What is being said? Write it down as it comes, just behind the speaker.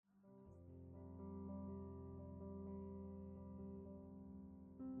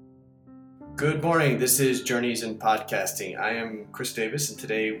Good morning. This is Journeys in Podcasting. I am Chris Davis, and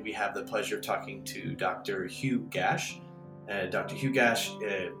today we have the pleasure of talking to Dr. Hugh Gash. Dr. Hugh Gash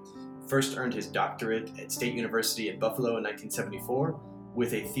first earned his doctorate at State University at Buffalo in 1974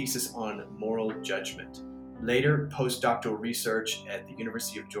 with a thesis on moral judgment. Later, postdoctoral research at the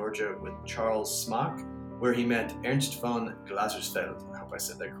University of Georgia with Charles Smock, where he met Ernst von Glasersfeld, I hope I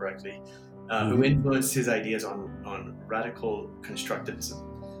said that correctly, who influenced his ideas on radical constructivism.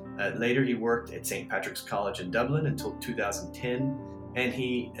 Later, he worked at St. Patrick's College in Dublin until 2010, and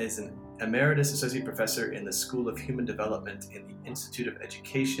he is an emeritus associate professor in the School of Human Development in the Institute of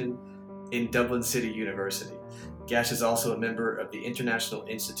Education in Dublin City University. Gash is also a member of the International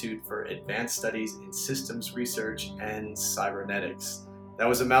Institute for Advanced Studies in Systems Research and Cybernetics. That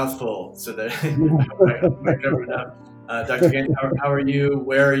was a mouthful, so that I covered enough. Dr. Gash, how are you?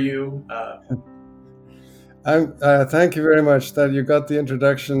 Where are you? Thank you very much. That you got the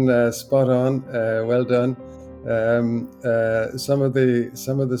introduction spot on. Well done. Some of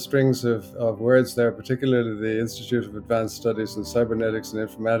the strings of words there, particularly the Institute of Advanced Studies in Cybernetics and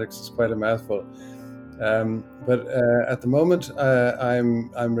Informatics, is quite a mouthful. But at the moment,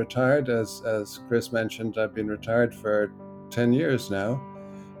 I'm retired. As Chris mentioned, I've been retired for 10 years now,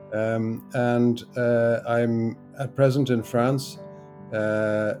 and I'm at present in France.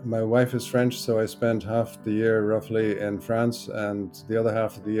 My wife is French, so I spend half the year roughly in France and the other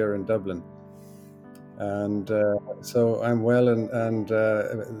half of the year in Dublin. And so I'm well, and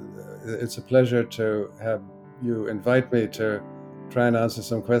it's a pleasure to have you invite me to try and answer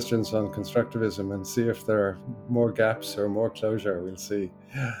some questions on constructivism and see if there are more gaps or more closure. We'll see.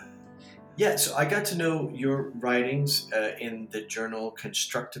 Yeah, so I got to know your writings in the journal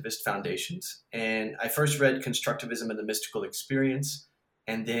Constructivist Foundations. And I first read Constructivism and the Mystical Experience.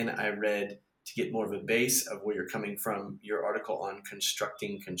 And then I read, to get more of a base of where you're coming from, your article on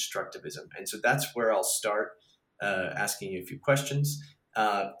constructing constructivism. And so that's where I'll start asking you a few questions.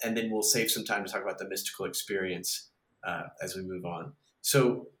 And then we'll save some time to talk about the mystical experience as we move on.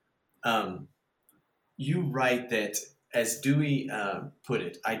 So you write that, as Dewey put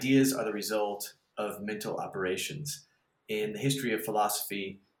it, ideas are the result of mental operations. In the history of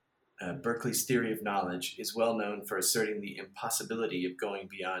philosophy, Berkeley's theory of knowledge is well known for asserting the impossibility of going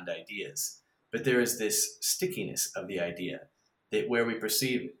beyond ideas. But there is this stickiness of the idea that where we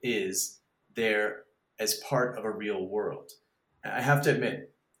perceive is there as part of a real world. I have to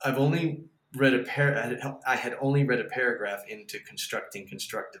admit, I've only read I had only read a paragraph into constructing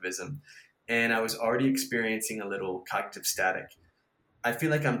constructivism, and I was already experiencing a little cognitive static. I feel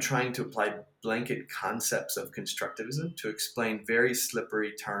like I'm trying to apply blanket concepts of constructivism to explain very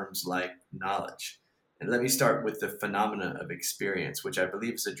slippery terms like knowledge. And let me start with the phenomena of experience, which I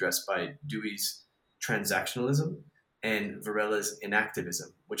believe is addressed by Dewey's transactionalism and Varela's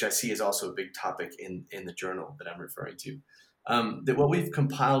inactivism, which I see is also a big topic in the journal that I'm referring to. That what we've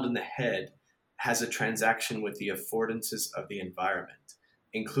compiled in the head has a transaction with the affordances of the environment,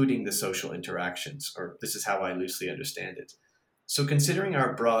 including the social interactions, or this is how I loosely understand it. So, considering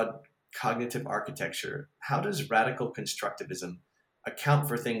our broad cognitive architecture, how does radical constructivism account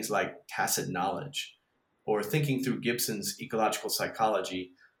for things like tacit knowledge? Or thinking through Gibson's ecological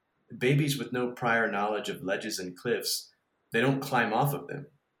psychology, babies with no prior knowledge of ledges and cliffs, they don't climb off of them.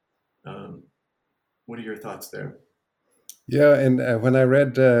 Um, what are your thoughts there? Yeah, and when I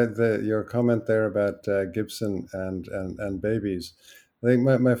read your comment there about Gibson and babies, I think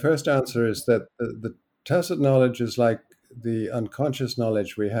my first answer is that the tacit knowledge is like the unconscious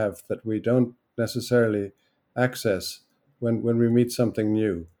knowledge we have that we don't necessarily access when we meet something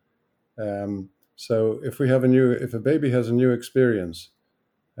new. So if a baby has a new experience,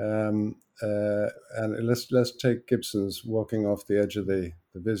 and let's take Gibson's walking off the edge of the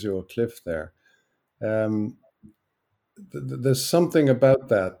visual cliff there. Um, there's something about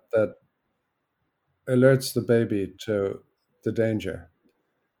that alerts the baby to the danger.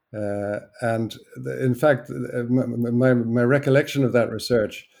 In fact, my recollection of that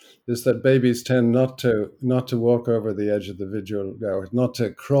research is that babies tend not to walk over the edge of the visual, or not to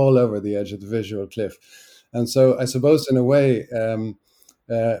crawl over the edge of the visual cliff. And so I suppose in a way,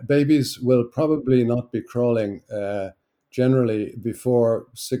 babies will probably not be crawling generally before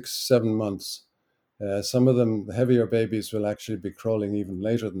 6, 7 months. Some of them, the heavier babies, will actually be crawling even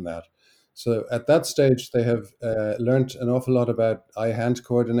later than that. So at that stage, they have learned an awful lot about eye-hand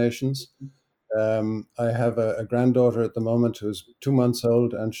coordinations. I have a granddaughter at the moment who's 2 months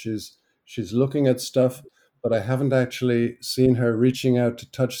old, and she's looking at stuff, but I haven't actually seen her reaching out to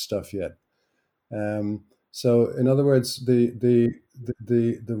touch stuff yet. So in other words, the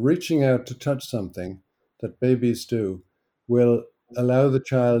reaching out to touch something that babies do will allow the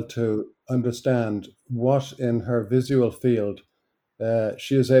child to understand what in her visual field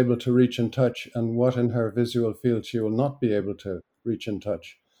she is able to reach and touch, and what in her visual field she will not be able to reach and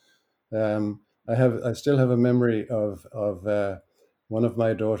touch. I still have a memory of one of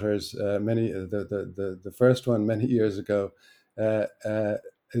my daughters, the first one many years ago. Uh, uh,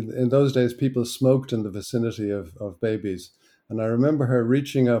 in those days, people smoked in the vicinity of babies, and I remember her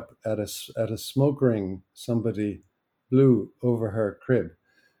reaching up at a smoke ring somebody blew over her crib,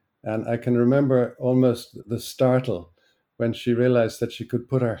 and I can remember almost the startle when she realized that she could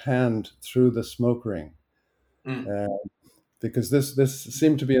put her hand through the smoke ring. Mm. Uh, because this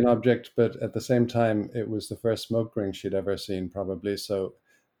seemed to be an object, but at the same time, it was the first smoke ring she'd ever seen, probably. So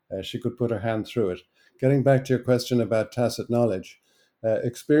she could put her hand through it. Getting back to your question about tacit knowledge,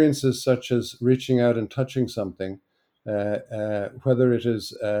 experiences such as reaching out and touching something, whether it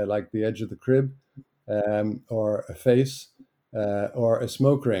is like the edge of the crib, or a face, or a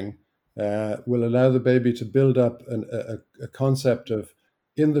smoke ring, will allow the baby to build up a concept of,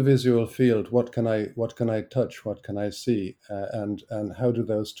 in the visual field, what can I touch, what can I see, and how do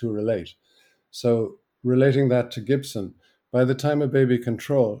those two relate? So relating that to Gibson, by the time a baby can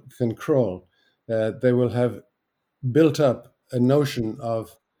crawl, they will have built up a notion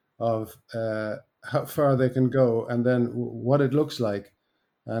of how far they can go, and then what it looks like,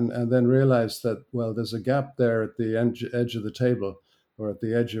 and then realize that, well, there's a gap there at the edge of the table, or at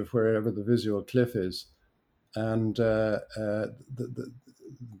the edge of wherever the visual cliff is, and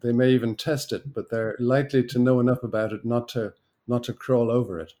they may even test it, but they're likely to know enough about it not to crawl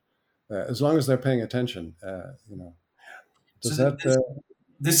over it, as long as they're paying attention. So Does that?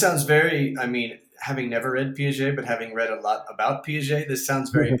 this sounds very, I mean, having never read Piaget, but having read a lot about Piaget, this sounds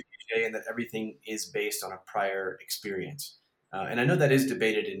very Piaget in that everything is based on a prior experience. And I know that is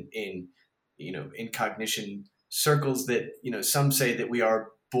debated in cognition circles, that, some say that we are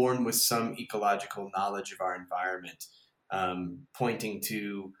born with some ecological knowledge of our environment, pointing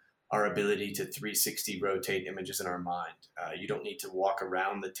to our ability to 360 rotate images in our mind. You don't need to walk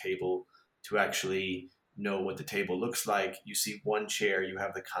around the table to actually know what the table looks like. You see one chair, you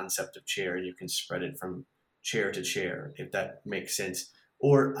have the concept of chair, and you can spread it from chair to chair, if that makes sense.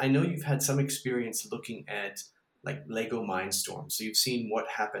 Or I know you've had some experience looking at like Lego Mindstorm. So you've seen what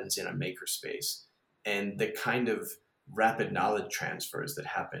happens in a makerspace and the kind of rapid knowledge transfers that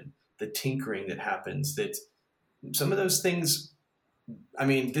happen, the tinkering that happens, that some of those things, I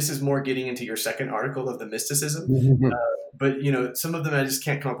mean, this is more getting into your second article of the mysticism, but some of them I just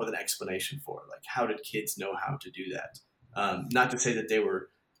can't come up with an explanation for. Like, how did kids know how to do that? Not to say that they were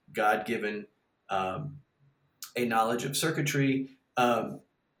God given um, a knowledge of circuitry,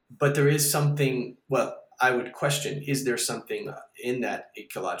 but there is something. Well, I would question: is there something in that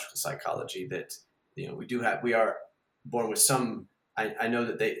ecological psychology that we do have? We are born with some. I know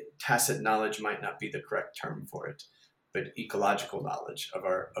that tacit knowledge might not be the correct term for it, but ecological knowledge of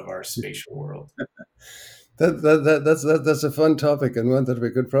our spatial world. That's a fun topic, and one that we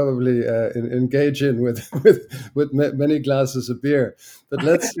could probably engage in with many glasses of beer. But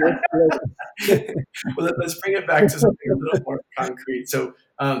Well, let's bring it back to something a little more concrete. So,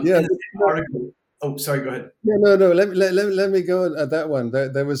 yeah, in the same article, oh, sorry, go ahead. yeah, no. Let me go at that one.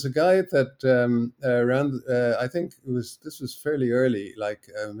 There was a guy that around. I think this was fairly early, like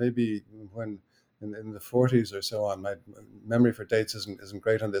maybe when in the 40s or so on. My memory for dates isn't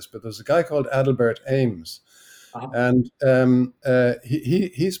great on this, but there was a guy called Adelbert Ames, Uh-huh. and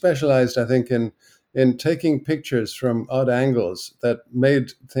he specialized, I think, in taking pictures from odd angles that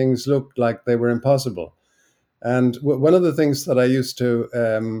made things look like they were impossible. And one of the things that I used to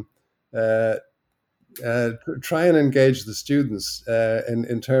uh, try and engage the students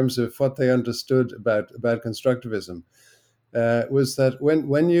in terms of what they understood about constructivism was that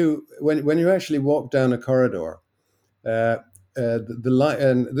when you actually walk down a corridor, the line,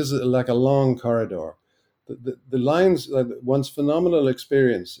 and this is like a long corridor, the lines, one's phenomenal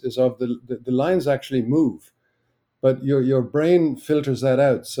experience is of the lines actually move, but your brain filters that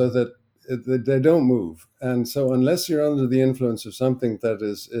out so that they don't move. And so unless you're under the influence of something that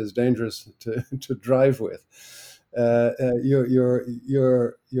is dangerous to drive with,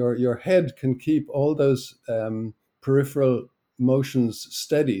 your head can keep all those peripheral motions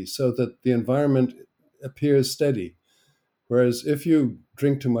steady so that the environment appears steady. Whereas if you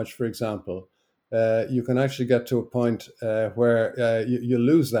drink too much, for example, you can actually get to a point where you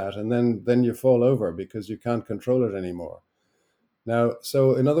lose that, and then you fall over because you can't control it anymore. Now,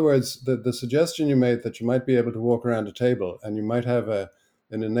 so in other words, the suggestion you made that you might be able to walk around a table and you might have an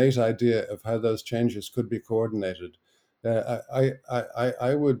innate idea of how those changes could be coordinated.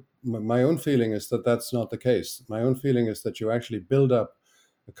 I would, my own feeling is that that's not the case. My own feeling is that you actually build up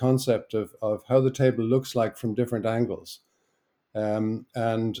a concept of how the table looks like from different angles. And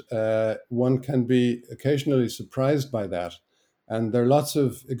one can be occasionally surprised by that. And there are lots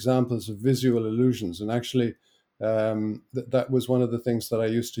of examples of visual illusions. And actually, that was one of the things that I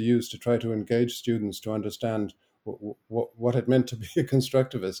used to use to try to engage students to understand what it meant to be a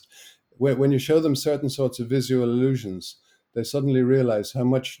constructivist. When you show them certain sorts of visual illusions, they suddenly realize how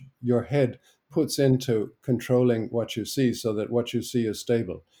much your head puts into controlling what you see so that what you see is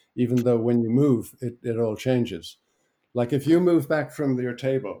stable, even though when you move, it all changes. Like if you move back from your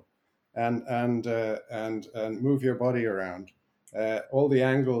table and move your body around, all the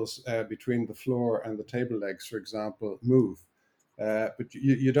angles between the floor and the table legs, for example, move. But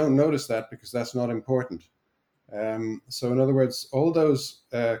you don't notice that because that's not important. So in other words, all those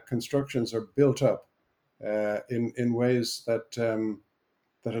constructions are built up in ways that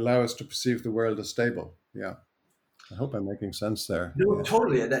allow us to perceive the world as stable. Yeah, I hope I'm making sense there. No, Yeah.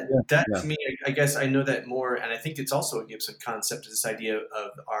 totally. That Yeah. to me, I guess I know that more, and I think it's also a Gibson concept. This idea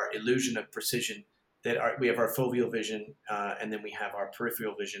of our illusion of precision. We have our foveal vision, and then we have our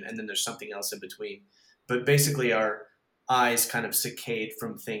peripheral vision, and then there's something else in between. But basically, our eyes kind of saccade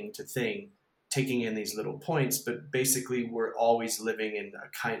from thing to thing, taking in these little points. But basically, we're always living in a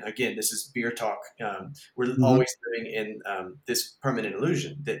kind. Again, this is beer talk. We're Mhm. always living in this permanent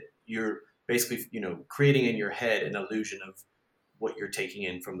illusion that you're basically, creating in your head an illusion of what you're taking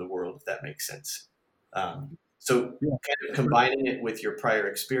in from the world, if that makes sense. So Yeah. kind of combining it with your prior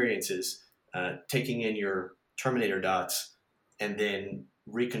experiences, taking in your Terminator dots, and then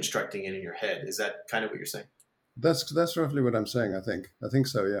reconstructing it in your head. Is that kind of what you're saying? That's roughly what I'm saying. I think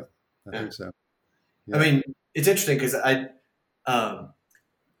so. Yeah, I Yeah. think so. I Yeah. mean, it's interesting because um,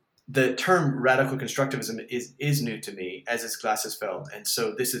 the term radical constructivism is new to me, as is Glassesfeld, and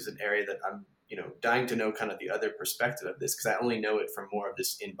so this is an area that I'm dying to know kind of the other perspective of this, because I only know it from more of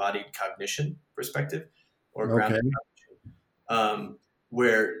this embodied cognition perspective or Okay. grounded cognition,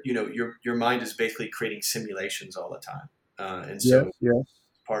 where your mind is basically creating simulations all the time, and Yes. so Yes.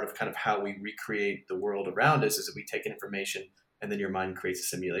 part of kind of how we recreate the world around us is that we take in information and then your mind creates a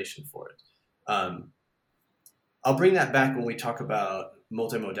simulation for it. Um, I'll bring that back when we talk about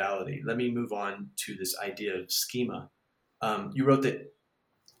multimodality. Let me move on to this idea of schema. You wrote that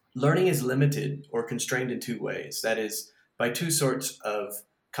learning is limited or constrained in two ways. That is, by two sorts of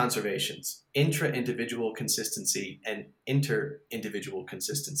conservations: intra-individual consistency and inter-individual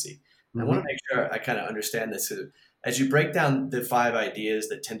consistency. And I want Mm-hmm. to make sure I kind of understand this. So as you break down the five ideas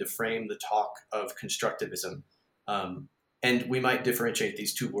that tend to frame the talk of constructivism, um, and we might differentiate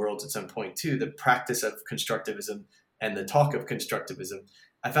these two worlds at some point too, the practice of constructivism and the talk of constructivism,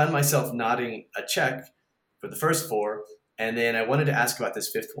 I found myself nodding a check for the first four, and then I wanted to ask about this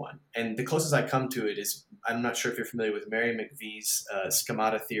fifth one. And the closest I come to it is, I'm not sure if you're familiar with Mary McVee's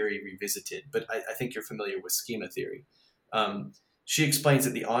schemata theory revisited, but I think you're familiar with schema theory. She explains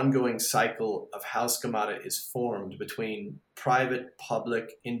that the ongoing cycle of how schemata is formed between private,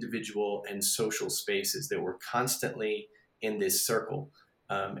 public, individual, and social spaces, that we're constantly in this circle,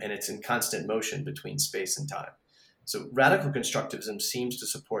 and it's in constant motion between space and time. So radical constructivism seems to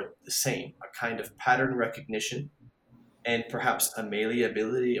support the same, a kind of pattern recognition and perhaps a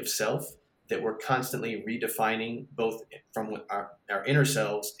malleability of self that we're constantly redefining, both from our inner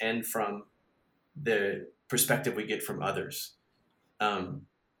selves and from the perspective we get from others. Um,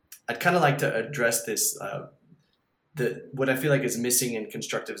 I'd kind of like to address this. What I feel like is missing in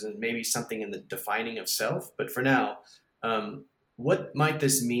constructivism, maybe something in the defining of self. But for now, what might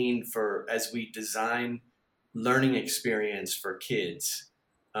this mean for as we design learning experience for kids?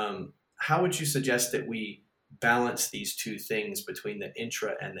 How would you suggest that we balance these two things between the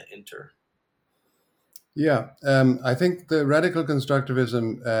intra and the inter? Yeah. I think the radical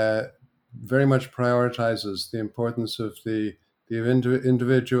constructivism very much prioritizes the importance of the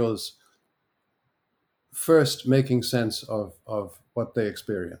individuals first making sense of what they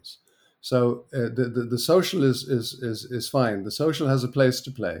experience. So the social is fine. The social has a place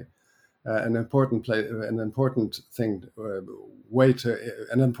to play, an important an important thing,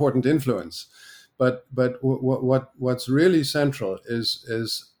 an important influence. But what's really central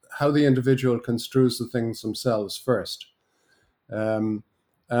is how the individual construes the things themselves first. Um,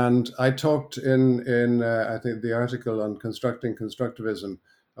 and I talked in I think the article on constructing constructivism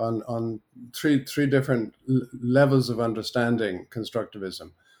on three different levels of understanding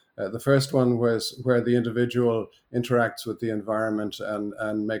constructivism. The first one was where the individual interacts with the environment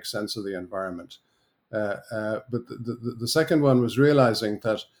and makes sense of the environment. But the second one was realizing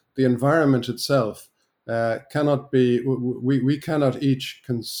that the environment itself cannot be, we cannot each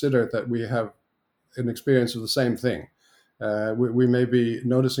consider that we have an experience of the same thing. We may be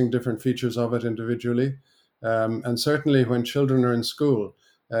noticing different features of it individually. And certainly when children are in school,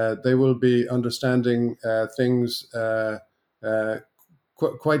 they will be understanding things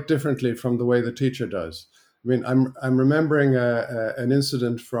quite differently from the way the teacher does. I mean, I'm remembering an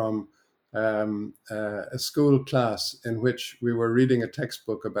incident from a school class in which we were reading a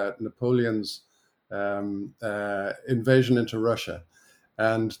textbook about Napoleon's invasion into Russia,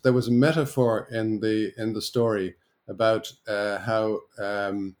 and there was a metaphor in the story about how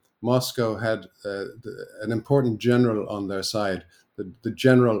Moscow had an important general on their side, the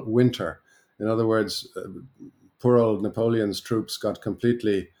General Winter. In other words, poor old Napoleon's troops got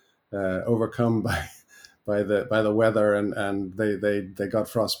completely overcome by the weather, and they got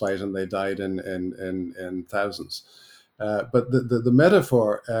frostbite and they died in thousands. But the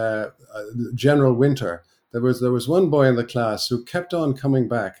metaphor, General Winter, there was one boy in the class who kept on coming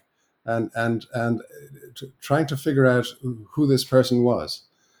back and trying to figure out who this person was.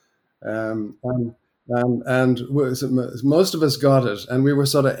 And most of us got it, and we were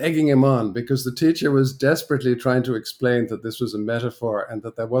sort of egging him on because the teacher was desperately trying to explain that this was a metaphor and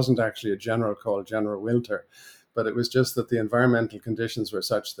that there wasn't actually a general called General Winter, but it was just that the environmental conditions were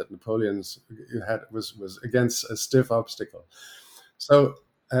such that Napoleon's was against a stiff obstacle. So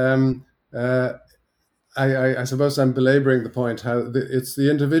I suppose I'm belaboring the point how it's the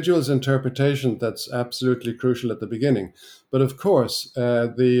individual's interpretation that's absolutely crucial at the beginning, but of course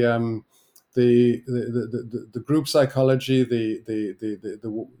the group psychology,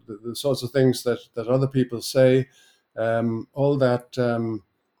 the sorts of things that other people say, all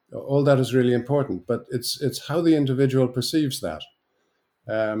that is really important. But it's how the individual perceives that.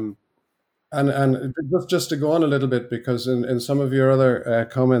 Um, and just to go on a little bit, because in some of your other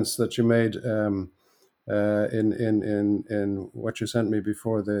comments that you made in what you sent me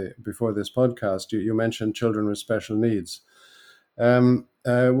before this podcast, you mentioned children with special needs. One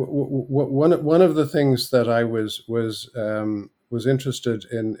of the things that I was interested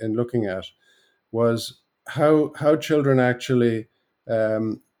in looking at was how children actually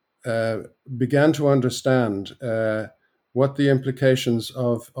um, uh, began to understand what the implications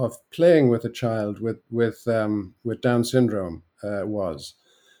of playing with a child with Down syndrome was,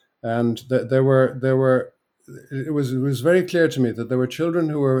 and there were it was very clear to me that there were children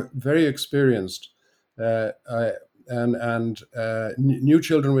who were very experienced, uh, and new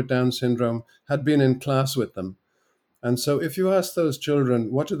children with Down syndrome had been in class with them. And so, if you ask those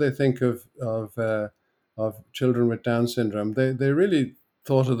children what do they think of children with Down syndrome, they really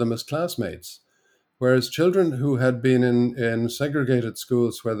thought of them as classmates. Whereas children who had been in segregated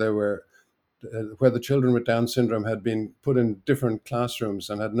schools where the children with Down syndrome had been put in different classrooms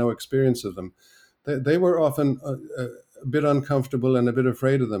and had no experience of them, they were often a bit uncomfortable and a bit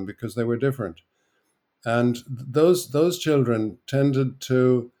afraid of them because they were different. And those children tended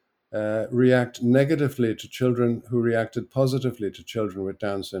to react negatively to children who reacted positively to children with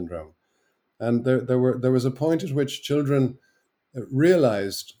Down syndrome. And there was a point at which children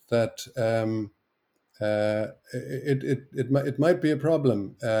realized that it might be a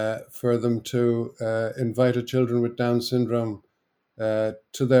problem for them to invite a children with Down syndrome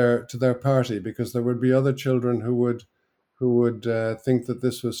to their party, because there would be other children who would think that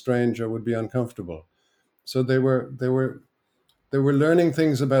this was strange or would be uncomfortable. So they were learning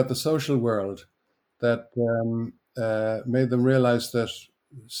things about the social world that made them realize that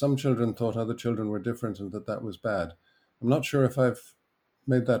some children thought other children were different and that was bad. I'm not sure if I've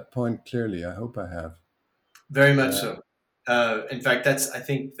made that point clearly. I hope I have. Very much so. In fact, that's, I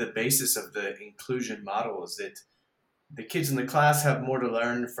think, the basis of the inclusion model is that the kids in the class have more to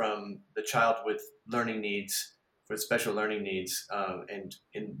learn from the child with learning needs, with special learning needs. And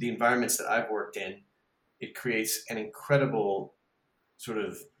in the environments that I've worked in, it creates an incredible sort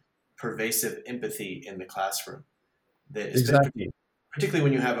of pervasive empathy in the classroom. That especially, Exactly. particularly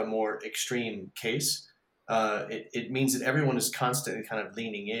when you have a more extreme case, it means that everyone is constantly kind of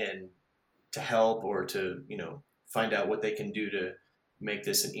leaning in to help or to find out what they can do to make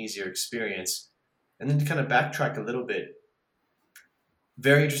this an easier experience. And then to kind of backtrack a little bit,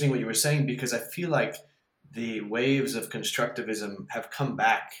 very interesting what you were saying, because I feel like the waves of constructivism have come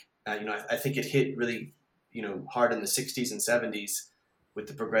back. I think it hit really hard in the 60s and 70s with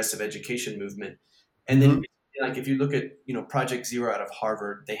the progressive education movement. And then Hmm. like if you look at Project Zero out of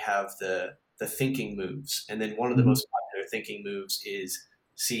Harvard, they have the thinking moves, and then one of the Hmm. most popular thinking moves is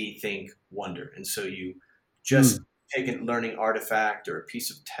see, think, wonder. And so you just Hmm. take a learning artifact or a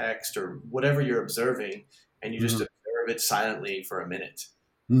piece of text or whatever you're observing, and you just Hmm. observe it silently for a minute.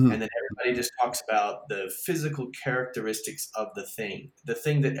 Hmm. And then everybody just talks about the physical characteristics of the thing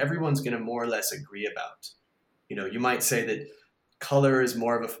that everyone's going to more or less agree about. You might say that color is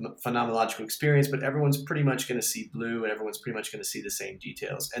more of a phenomenological experience, but everyone's pretty much going to see blue and everyone's pretty much going to see the same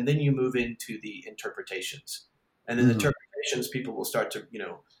details. And then you move into the interpretations. And then the Mm-hmm. interpretations, people will start to,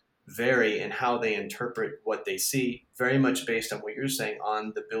 vary in how they interpret what they see, very much based on what you're saying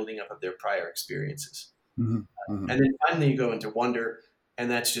on the building up of their prior experiences. Mm-hmm. Mm-hmm. And then finally you go into wonder, and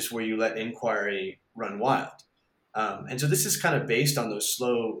that's just where you let inquiry run wild. And so this is kind of based on those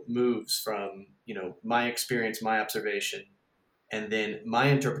slow moves from, my experience, my observation, and then my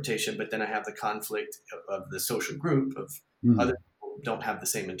interpretation, but then I have the conflict of the social group of Mm-hmm. other people who don't have the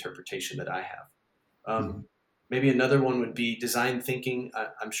same interpretation that I have. Mm-hmm. Maybe another one would be design thinking.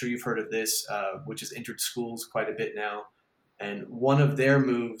 I'm sure you've heard of this, which has entered schools quite a bit now. And one of their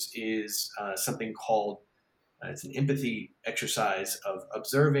moves is something called it's an empathy exercise of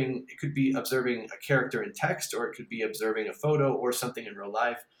observing. It could be observing a character in text, or it could be observing a photo or something in real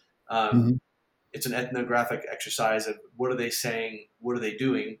life. Mm-hmm. It's an ethnographic exercise of what are they saying, what are they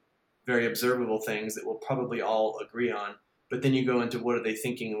doing, very observable things that we'll probably all agree on. But then you go into what are they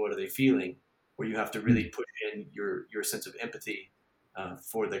thinking and what are they feeling, where you have to really put in your sense of empathy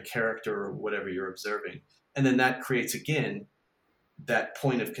for the character or whatever you're observing. And then that creates, again, that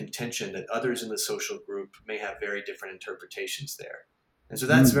point of contention that others in the social group may have very different interpretations there. And so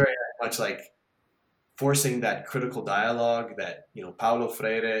that's very much like forcing that critical dialogue that, Paulo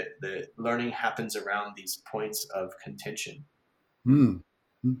Freire, the learning happens around these points of contention.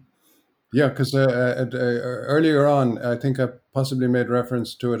 Mm-hmm. Yeah, because earlier on, I think I possibly made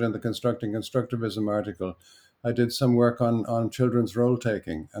reference to it in the Constructing Constructivism article. I did some work on children's role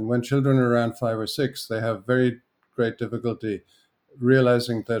taking. And when children are around 5 or 6, they have very great difficulty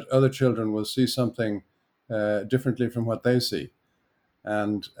realizing that other children will see something differently from what they see.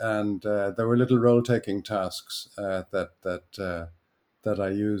 And there were little role taking tasks that I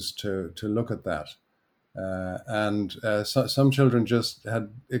used to look at that. Some children just had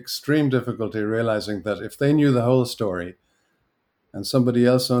extreme difficulty realizing that if they knew the whole story and somebody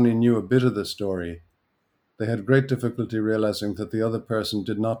else only knew a bit of the story, they had great difficulty realizing that the other person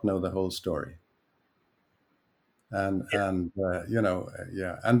did not know the whole story. And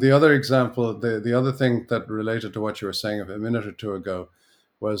the other example, the other thing that related to what you were saying a minute or two ago,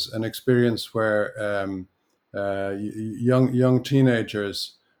 was an experience where young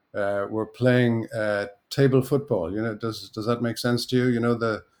teenagers were playing table football. Does that make sense to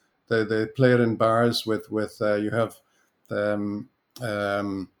you? They play it in bars with you have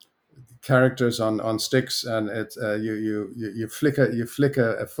characters on sticks, and it's you flick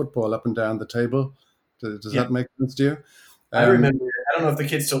a football up and down the table. Does Yeah, that make sense to you? I remember it. I don't know if the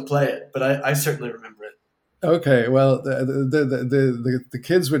kids still play it, but I certainly remember it. Okay, well, the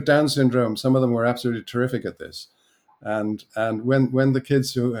kids with Down syndrome, some of them were absolutely terrific at this. And when the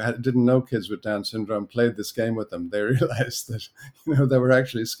kids who didn't know kids with Down syndrome played this game with them, they realized that there were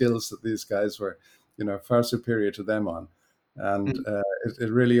actually skills that these guys were far superior to them on, and it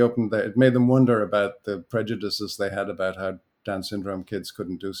really it made them wonder about the prejudices they had about how Down syndrome kids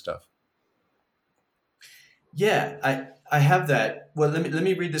couldn't do stuff. Yeah, I have that. Well, let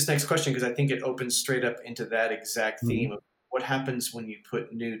me read this next question because I think it opens straight up into that exact theme of what happens when you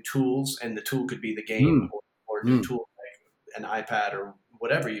put new tools, and the tool could be the game or new tool like an iPad or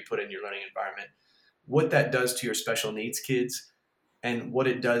whatever you put in your learning environment. What that does to your special needs kids, and what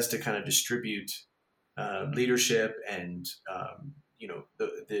it does to kind of distribute leadership and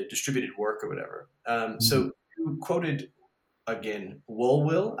the distributed work or whatever. So you quoted again,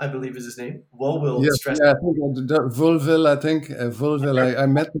 Woolwill, I believe is his name. Woolwill Yes, stressed. yeah, I think Vulville. I think Vulville. I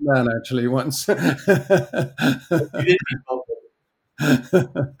met the man actually once. You did meet Woolwill.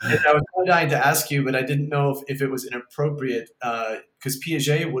 And I was so dying to ask you, but I didn't know if it was inappropriate because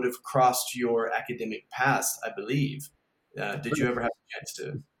Piaget would have crossed your academic path, I believe. Did you ever have a chance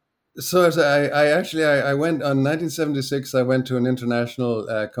to? So I went on 1976. I went to an international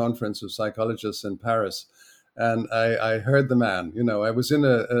conference of psychologists in Paris, and I heard the man. I was in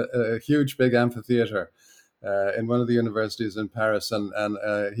a huge big amphitheater in one of the universities in Paris, and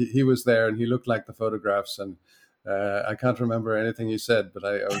he was there, and he looked like the photographs, and I can't remember anything he said, but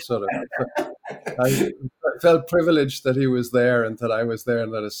I was sort of I felt privileged that he was there and that I was there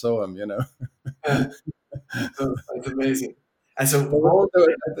and that I saw him. That's amazing. And so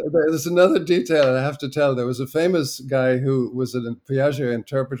There's another detail I have to tell. There was a famous guy who was a Piaget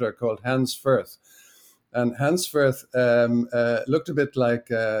interpreter called Hans Firth. And Hans Firth looked a bit like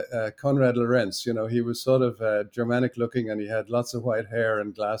Konrad Lorenz. He was sort of Germanic looking, and he had lots of white hair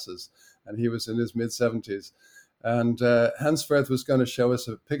and glasses, and he was in his mid-70s. And Hans Firth was going to show us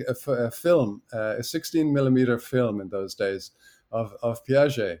a film, a 16 millimeter film in those days of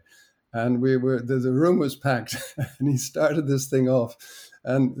Piaget. and the room was packed, and he started this thing off,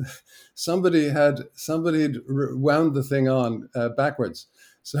 and somebody had wound the thing on backwards.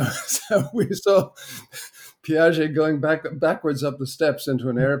 So, so we saw Piaget going backwards up the steps into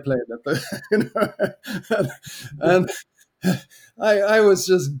an airplane at the, and I was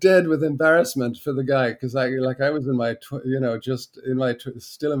just dead with embarrassment for the guy, because I was in my just in my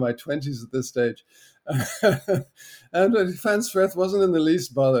still in my 20s at this stage. And Farnsworth wasn't in the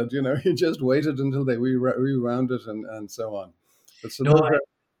least bothered. He just waited until they rewound it, and so on. But so No, those are,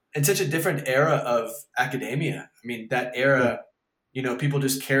 and such a different era of academia. I mean, that yeah, era, people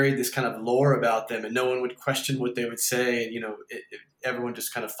just carried this kind of lore about them, and no one would question what they would say. And everyone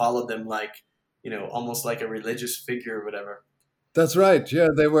just kind of followed them like, almost like a religious figure or whatever. that's right. Yeah,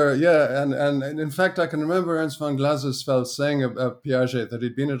 they were. Yeah, and in fact, I can remember Ernst von Glasersfeld saying of Piaget that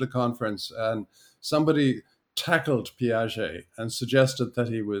he'd been at a conference and somebody tackled Piaget and suggested that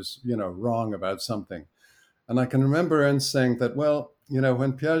he was, wrong about something. And I can remember Ernst saying that, well,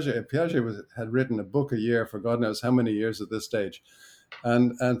 when Piaget had written a book a year for God knows how many years at this stage,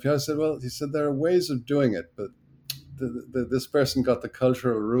 and Piaget said, well, he said there are ways of doing it, but this person got the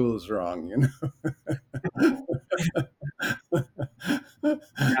cultural rules wrong. Yeah.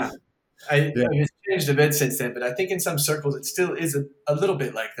 I, Yeah. it's changed a bit since then, but I think in some circles it still is a little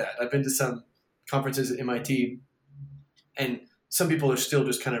bit like that. I've been to some conferences at MIT, and some people are still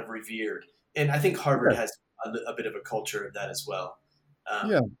just kind of revered. And I think Harvard Yeah. has a bit of a culture of that as well.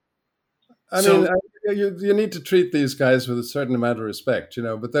 Yeah. Um, I mean, so you need to treat these guys with a certain amount of respect,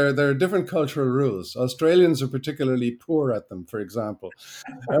 but there are different cultural rules. Australians are particularly poor at them, for example,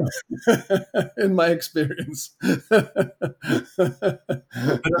 in my experience. But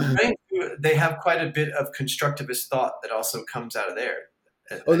I think they have quite a bit of constructivist thought that also comes out of there.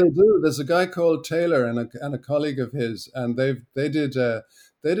 Oh, they do. There's a guy called Taylor and a colleague of his, and they did a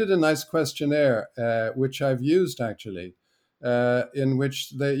nice questionnaire, which I've used actually, in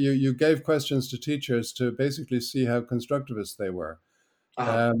which you gave questions to teachers to basically see how constructivist they were.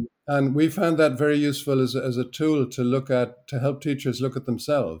 Uh-huh. And we found that very useful as a tool to help teachers look at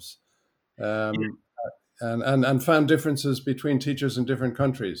themselves, Yeah. um, and found differences between teachers in different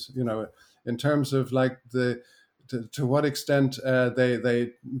countries. In terms of like to what extent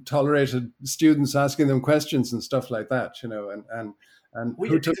they tolerated students asking them questions and stuff like that. And Well,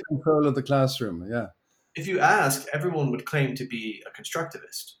 who yeah, took because control of the classroom. Yeah. if you ask, everyone would claim to be a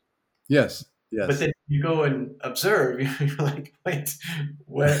constructivist. Yes. But Yes. then you go and observe, you're like, wait,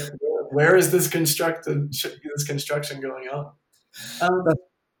 where is this construction going on? That, Um,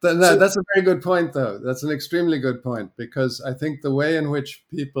 so that's a very good point, though. That's an extremely good point, because I think the way in which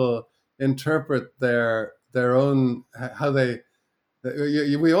people interpret their own how they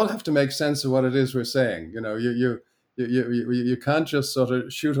we all have to make sense of what it is we're saying. You can't just sort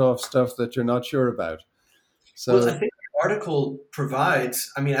of shoot off stuff that you're not sure about. Well, I So, think the article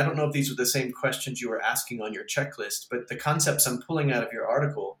provides, I mean, I don't know if these were the same questions you were asking on your checklist, but the concepts I'm pulling out of your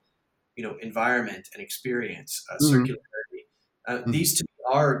article, environment and experience, mhm, circularity, mhm, these to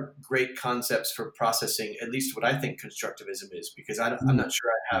me are great concepts for processing at least what I think constructivism is, because I'm mhm, not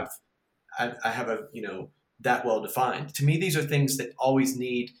sure I have a, that well defined. To me, these are things that always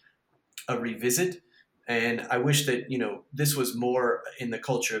need a revisit. And I wish that, this was more in the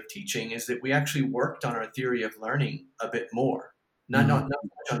culture of teaching, is that we actually worked on our theory of learning a bit more. Not mhm, so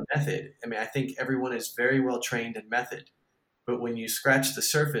much on method. I mean, I think everyone is very well trained in method, but when you scratch the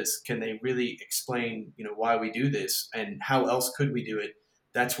surface, can they really explain, why we do this and how else could we do it?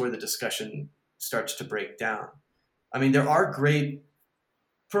 That's where the discussion starts to break down. I mean, there are great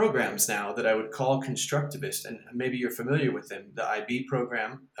programs now that I would call constructivist, and maybe you're familiar with them. The IB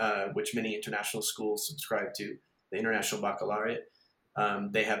program, which many international schools subscribe to, the International Baccalaureate.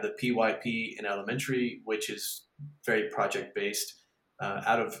 They have the PYP in elementary, which is very project based.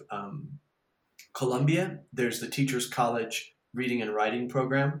 Out of Columbia, there's the Teachers College Reading and Writing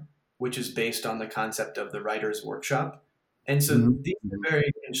program, which is based on the concept of the Writer's Workshop. And so mhm, these mhm, are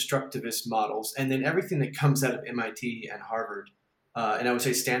very constructivist models. And then everything that comes out of MIT and Harvard, and I would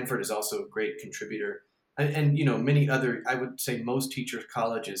say Stanford is also a great contributor. And many other, I would say most teachers'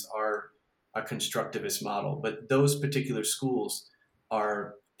 colleges are a constructivist model, but those particular schools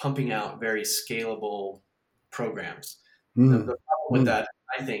are pumping out very scalable programs. The mhm, problem with mhm, that,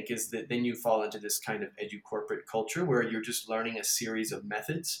 I think, is that then you fall into this kind of edu-corporate culture where you're just learning a series of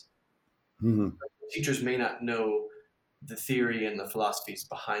methods. mhm, Teachers may not know the theory and the philosophies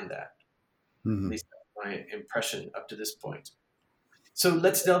behind that. At mhm. least that's my impression up to this point. So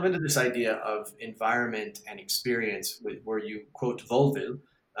let's delve into this idea of environment and experience, where you quote Volville.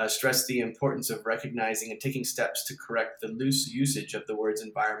 stressed the importance of recognizing and taking steps to correct the loose usage of the words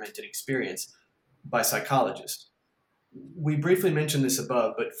environment and experience by psychologists. We briefly mentioned this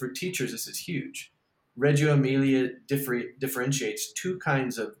above, but for teachers, this is huge. Reggio Emilia differentiates two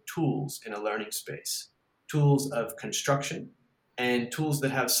kinds of tools in a learning space: tools of construction and tools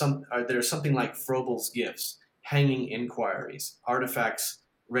that that are something like Froebel's gifts, hanging inquiries, artifacts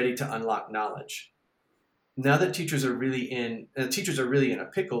ready to unlock knowledge. Now that teachers are really in a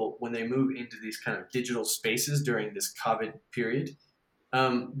pickle when they move into these kind of digital spaces during this COVID period,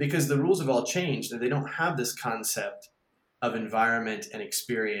 because the rules have all changed and they don't have this concept of environment and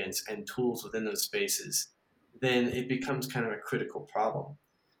experience and tools within those spaces. Then it becomes kind of a critical problem.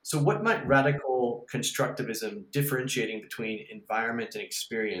 So, what might radical constructivism, differentiating between environment and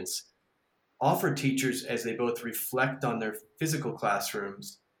experience, offer teachers as they both reflect on their physical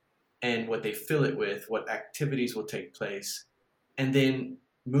classrooms and what they fill it with, what activities will take place, and then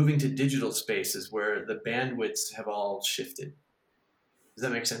moving to digital spaces where the bandwidths have all shifted? Does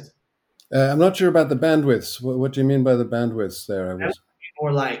that make sense? I'm not sure about the bandwidths. What do you mean by the bandwidths there? I That would was. be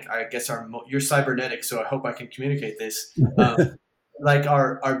more like, I guess, you're cybernetic, so I hope I can communicate this. Like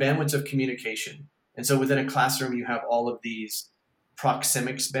our bandwidths of communication. And so within a classroom, you have all of these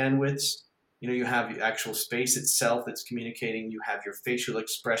proxemics bandwidths. You have the actual space itself that's communicating. You have your facial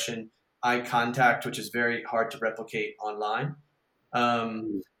expression, eye contact, which is very hard to replicate online.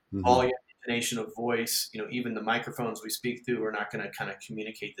 Um, Mhm. Volume, intonation of voice, even the microphones we speak through are not going to kind of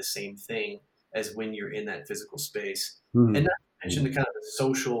communicate the same thing as when you're in that physical space. And Mhm. not to mention the kind of the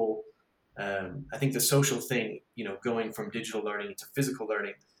social, I think the social thing, going from digital learning to physical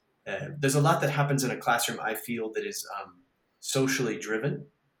learning, there's a lot that happens in a classroom, I feel, that is socially driven.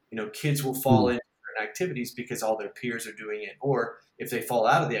 Kids will fall Mhm. into certain activities because all their peers are doing it, or if they fall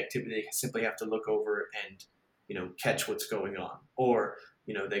out of the activity, they simply have to look over and catch what's going on, or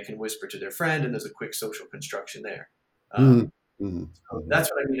they can whisper to their friend, and there's a quick social construction there. Mhm. Um, Mhm. so Mhm. that's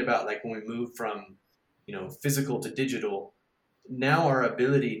what I mean about like when we move from physical to digital. Now our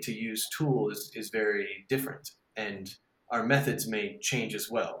ability to use tools is very different, and our methods may change as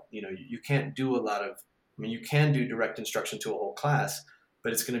well. You can't do a lot of. I mean, you can do direct instruction to a whole class,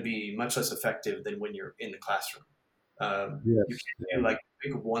 but it's going to be much less effective than when you're in the classroom. You Yes. can't do like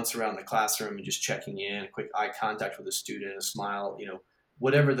quick once around the classroom and just checking in, quick eye contact with a student, a smile,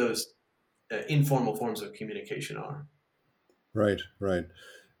 whatever those informal forms of communication are. Right. Right.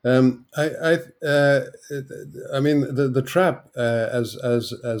 I mean, the trap,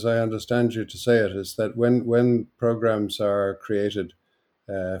 as I understand you to say it, is that when programs are created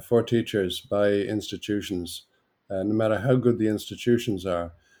for teachers by institutions, no matter how good the institutions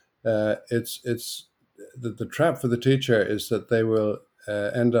are, it's the trap for the teacher is that they will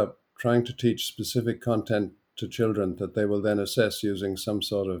end up trying to teach specific content to children that they will then assess using some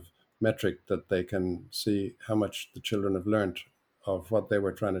sort of metric that they can see how much the children have learned of what they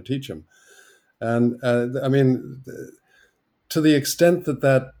were trying to teach them. And I mean, to the extent that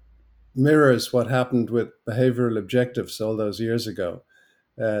that mirrors what happened with behavioral objectives all those years ago,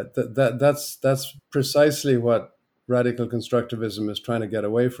 that's precisely what radical constructivism is trying to get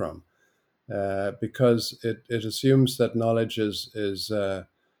away from, because it assumes that knowledge is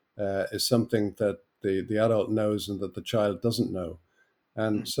something that the adult knows and that the child doesn't know.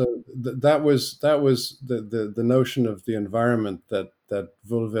 And Mhm. so that was the notion of the environment that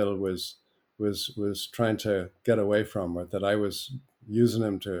Vulville was trying to get away from, or that I was using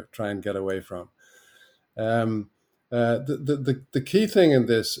him to try and get away from. Um, the key thing in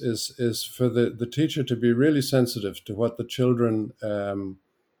this is for the teacher to be really sensitive to what the children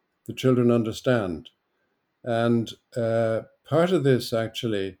understand. And part of this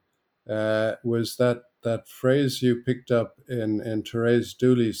actually was that phrase you picked up in Therese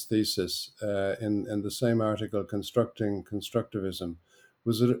Dooley's thesis in the same article, Constructing Constructivism.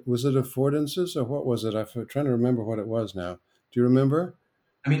 Was it affordances, or what was it? I'm trying to remember what it was now. Do you remember?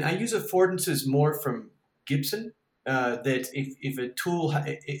 I mean, I use affordances more from Gibson. That if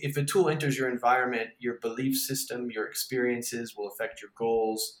a tool enters your environment, your belief system, your experiences will affect your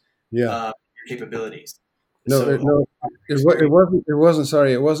goals, Yeah. your capabilities. No, So no, it experience. wasn't. It wasn't.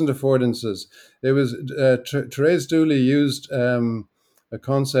 Sorry, it wasn't affordances. It was Therese Dooley used a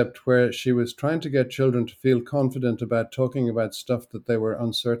concept where she was trying to get children to feel confident about talking about stuff that they were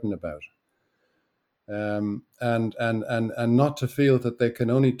uncertain about, and not to feel that they can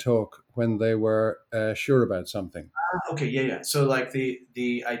only talk when they were sure about something. Okay, yeah, yeah. So like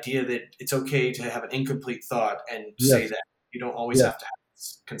the idea that it's okay to have an incomplete thought and say Yes. that you don't always Yes. have to have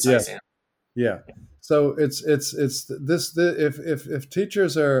Yes. concise answer. Yeah. So it's this if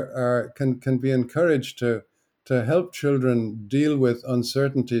teachers are can be encouraged to to help children deal with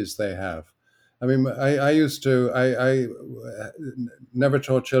uncertainties they have. I mean, I never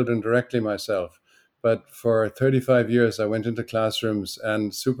taught children directly myself, but for 35 years I went into classrooms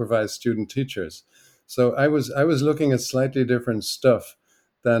and supervised student teachers. So I was looking at slightly different stuff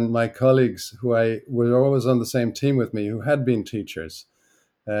than my colleagues who I were always on the same team with me who had been teachers.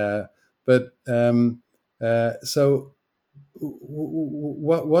 Uh, but so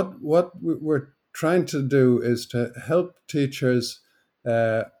what we're trying to do is to help teachers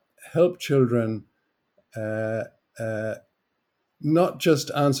uh, help children uh, uh, not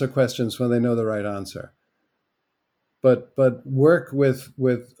just answer questions when they know the right answer, but work with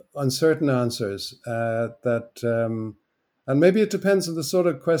uncertain answers and maybe it depends on the sort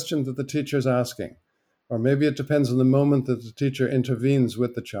of question that the teacher is asking, or maybe it depends on the moment that the teacher intervenes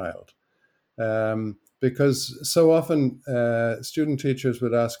with the child. Because so often student teachers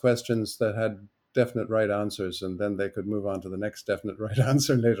would ask questions that had definite right answers, and then they could move on to the next definite right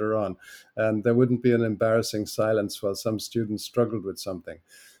answer later on. And there wouldn't be an embarrassing silence while some students struggled with something.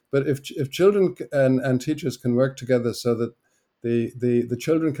 But if children and teachers can work together so that the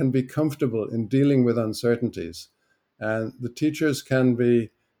children can be comfortable in dealing with uncertainties, and the teachers can be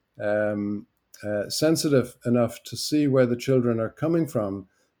sensitive enough to see where the children are coming from,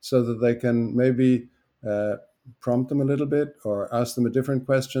 so that they can maybe uh, prompt them a little bit or ask them a different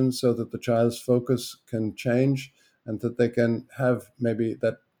question so that the child's focus can change and that they can have maybe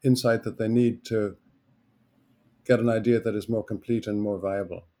that insight that they need to get an idea that is more complete and more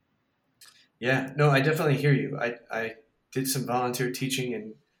viable. Yeah, no, I definitely hear you. I did some volunteer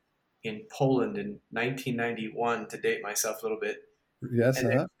teaching in Poland in 1991 to date myself a little bit, Yes,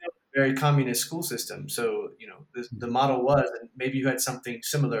 and it was still a very communist school system. So the model was, and maybe you had something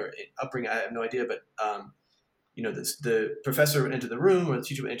similar in upbringing. I have no idea, but the professor would enter the room or the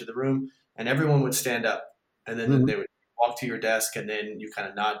teacher would enter the room, and everyone would stand up, and then mm-hmm. they would walk to your desk, and then you kind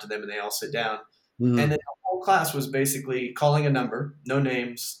of nod to them, and they all sit down, Mm-hmm. and then the whole class was basically calling a number, no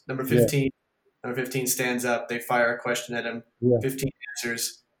names, number Yeah, 15. Number 15 stands up. They fire a question at him. yeah. 15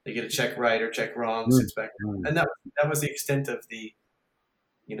 answers. They get a check right or check wrong. Sits back Mm-hmm. down. And that was the extent of the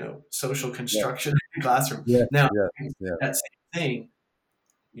social Yeah, construction in the classroom. yeah, Now yeah, yeah, that same thing,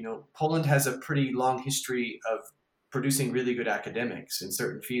 Poland has a pretty long history of producing really good academics in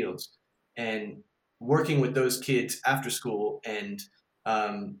certain fields, and working with those kids after school. And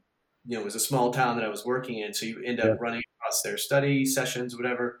it was a small town that I was working in, so you end yeah. up running across their study sessions,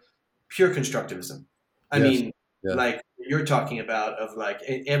 whatever. Pure constructivism. I Yes, mean, yeah, like you're talking about, of like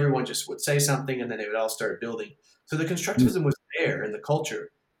everyone just would say something and then they would all start building. So the mm, constructivism was there in the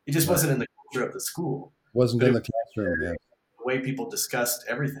culture. It just right. wasn't in the culture of the school, Wasn't but it in was the classroom. Yeah, the way people discussed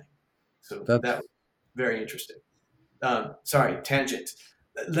everything. So that that's was very interesting. Sorry, tangent.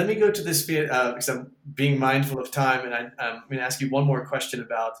 Let me go to this because I'm being mindful of time, and I'm going to ask you one more question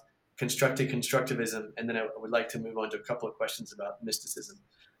about constructive constructivism, and then I would like to move on to a couple of questions about mysticism.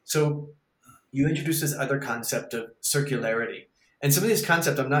 So you introduced this other concept of circularity. And some of these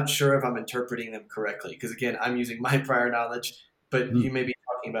concepts, I'm not sure if I'm interpreting them correctly, because again, I'm using my prior knowledge, but mm, you may be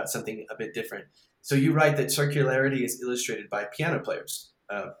talking about something a bit different. So you write that circularity is illustrated by piano players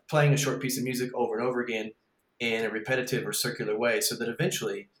playing a short piece of music over and over again in a repetitive or circular way, so that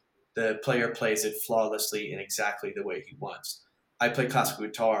eventually the player plays it flawlessly in exactly the way he wants. I play classical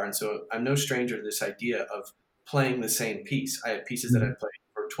guitar, and so I'm no stranger to this idea of playing the same piece. I have pieces that mm, I've played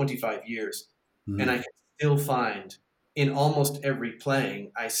for 25 years, and I mm, can still find in almost every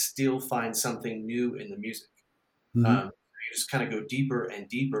playing, I still find something new in the music. mm, You just kind of go deeper and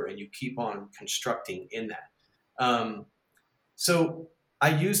deeper, and you keep on constructing in that. Um, so I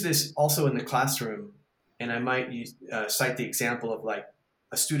use this also in the classroom, and I might cite the example of like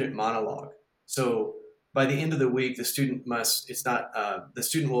a student monologue. So by the end of the week, the student must. It's not the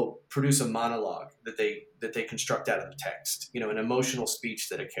student will produce a monologue that they construct out of the text. An emotional speech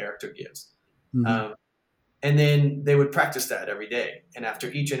that a character gives. mm, Um, and then they would practice that every day. And after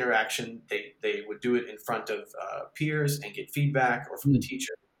each interaction, they would do it in front of peers and get feedback or from the mm,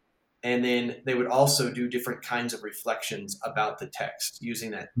 teacher. And then they would also do different kinds of reflections about the text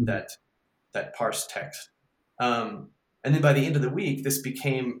using that mm, that that parsed text. Um, and then by the end of the week, this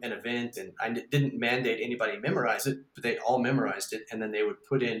became an event, and I didn't mandate anybody memorize it, but they all memorized it, and then they would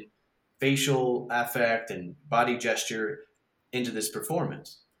put in facial affect and body gesture into this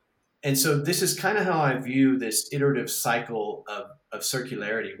performance. And so this is kind of how I view this iterative cycle of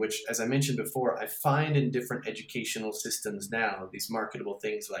circularity, which, as I mentioned before, I find in different educational systems now, these marketable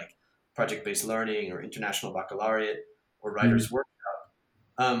things like project-based learning or international baccalaureate or mm, writer's work.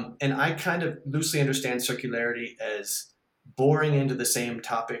 And I kind of loosely understand circularity as boring into the same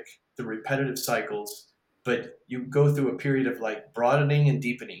topic through repetitive cycles but you go through a period of like broadening and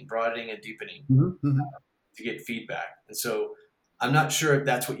deepening Hmm. to get feedback. And so I'm not sure if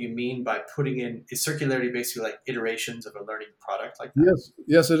that's what you mean by putting in, is circularity basically like iterations of a learning product like that? Yes,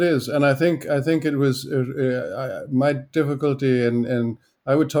 yes, it is, and I think it was my difficulty, and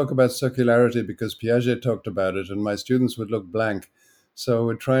I would talk about circularity because Piaget talked about it, and my students would look blank, so I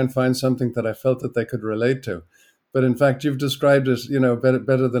would try and find something that I felt that they could relate to. But in fact, you've described it,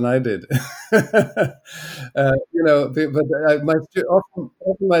 better than I did. But often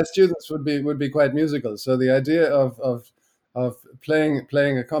my students would be quite musical. So the idea of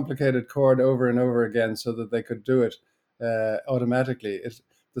playing a complicated chord over and over again so that they could do it automatically.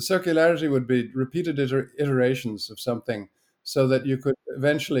 The circularity would be repeated iterations of something so that you'd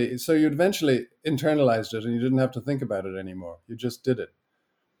eventually internalized it and you didn't have to think about it anymore. You just did it.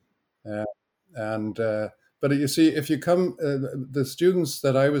 Uh, and But you see, if you come, the students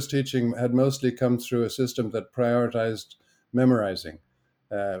that I was teaching had mostly come through a system that prioritized memorizing.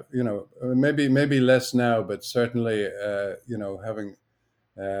 Maybe less now, but certainly, having,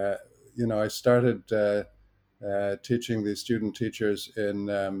 uh, I started teaching the student teachers in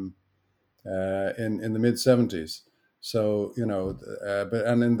the mid '70s. So but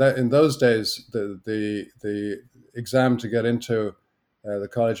and in those days, the exam to get into the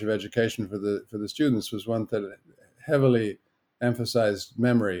College of Education for the students was one that heavily emphasized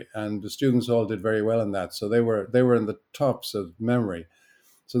memory, and the students all did very well in that. So they were in the tops of memory.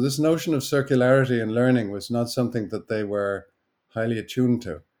 So this notion of circularity in learning was not something that they were highly attuned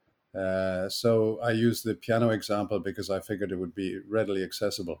to. So I used the piano example because I figured it would be readily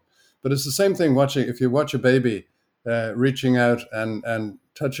accessible. But it's the same thing watching. If you watch a baby reaching out and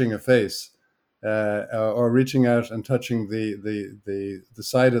touching a face, or reaching out and touching the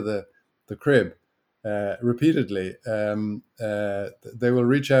side of the crib repeatedly, they will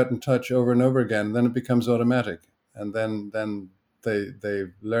reach out and touch over and over again. And then it becomes automatic, and then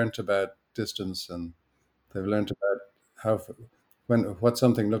they've learnt about distance, and they've learnt about how what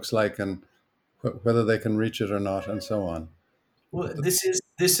something looks like, and whether they can reach it or not, and so on. Well, this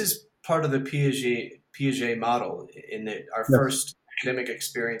is part of the Piaget model in that our Yes. first academic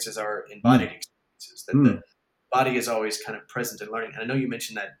experiences are Mm. embodied experiences, that the Mm. body is always kind of present in learning. And I know you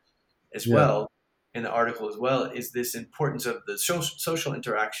mentioned that as Yeah. well in the article as well, is this importance of the social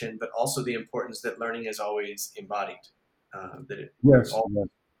interaction, but also the importance that learning is always embodied, we're Yes. all Yes.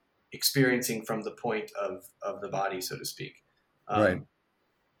 experiencing from the point of the body, so to speak. Right. Um,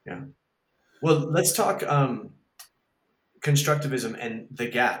 yeah. Well, let's talk constructivism and the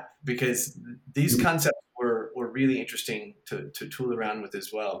gap, because these Mm. concepts were really interesting to tool around with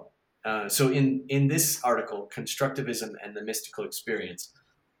as well. So in this article, Constructivism and the Mystical Experience,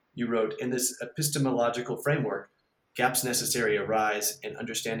 you wrote, in this epistemological framework, gaps necessary arise in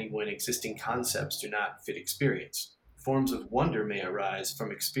understanding when existing concepts do not fit experience. Forms of wonder may arise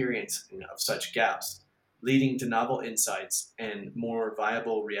from experience of such gaps, leading to novel insights and more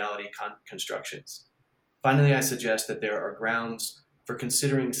viable reality constructions. Finally, I suggest that there are grounds for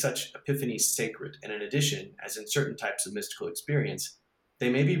considering such epiphanies sacred, and in addition, as in certain types of mystical experience, they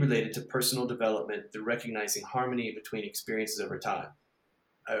may be related to personal development through recognizing harmony between experiences over time.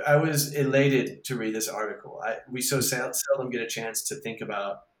 I was elated to read this article. We so seldom get a chance to think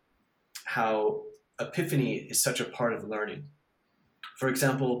about how epiphany is such a part of learning. For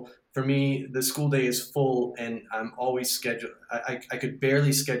example, for me, the school day is full, and I'm always scheduled. I could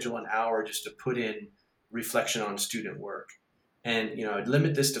barely schedule an hour just to put in reflection on student work. And I'd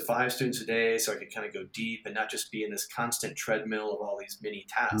limit this to 5 students a day so I could kind of go deep and not just be in this constant treadmill of all these mini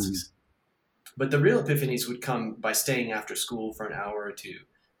Mm. tasks. But the real epiphanies would come by staying after school for an hour or two,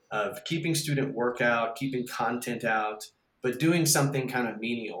 of keeping student work out, keeping content out, but doing something kind of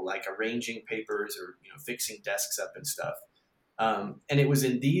menial like arranging papers or fixing desks up and stuff. And it was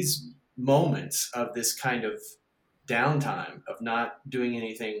in these moments of this kind of downtime of not doing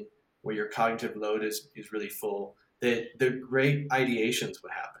anything where your cognitive load is really full that the great ideations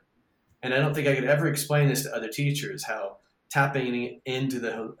would happen. And I don't think I could ever explain this to other teachers, how tapping into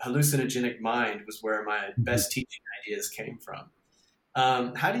the hallucinogenic mind was where my Mhm. best teaching ideas came from.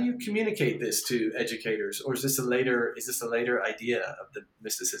 How do you communicate this to educators, or is this a later idea of the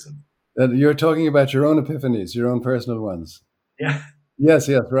mysticism? And you're talking about your own epiphanies, your own personal ones. Yeah. Yes.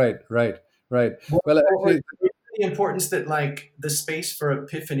 Yes. Right. Right. Right. Well, Or actually, the importance that like the space for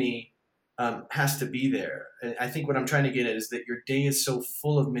epiphany has to be there. And I think what I'm trying to get at is that your day is so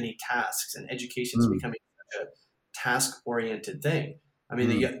full of many tasks, and education is mm, becoming such a task-oriented thing. I mean,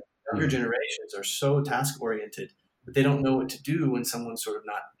 the mm, younger mm. generations are so task-oriented that they don't know what to do when someone's sort of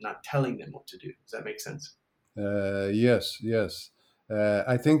not telling them what to do. Does that make sense? Yes. Yes.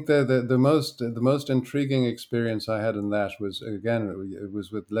 I think the most intriguing experience I had in that was, again, it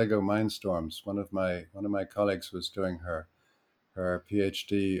was with Lego Mindstorms. One of my colleagues was doing her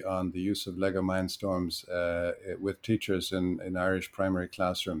PhD on the use of Lego Mindstorms with teachers in Irish primary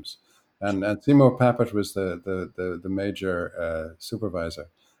classrooms, and Seymour Papert was the major supervisor.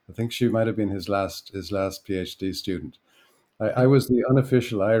 I think she might have been his last PhD student. I was the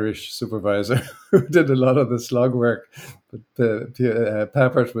unofficial Irish supervisor who did a lot of the slog work, but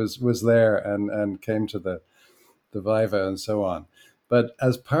Papert was there and came to the Viva and so on. But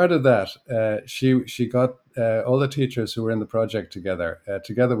as part of that, she got all the teachers who were in the project together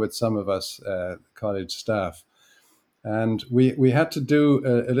with some of us college staff, and we had to do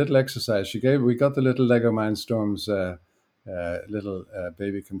a little exercise. We got the little Lego Mindstorms little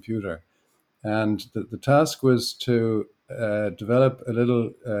baby computer, and the task was to develop a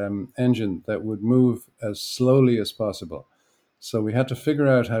little engine that would move as slowly as possible. So we had to figure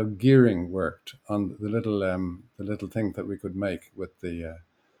out how gearing worked on the little thing that we could make with the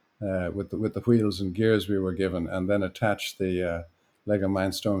wheels and gears we were given, and then attach the Lego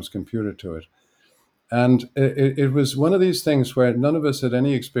Mindstorms computer to it. And it was one of these things where none of us had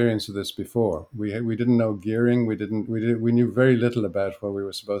any experience of this before. We didn't know gearing. We knew very little about what we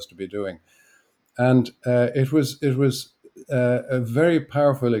were supposed to be doing, and it was a very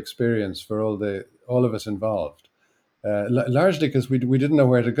powerful experience for all of us involved. Largely because we didn't know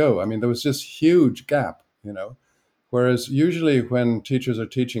where to go. I mean, there was this huge gap, Whereas usually when teachers are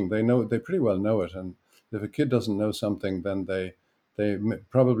teaching, they pretty well know it, and if a kid doesn't know something, then they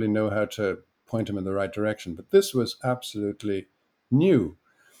probably know how to point him in the right direction. But this was absolutely new,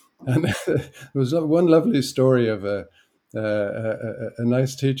 and there was one lovely story of a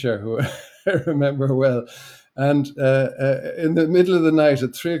nice teacher who I remember well. And in the middle of the night,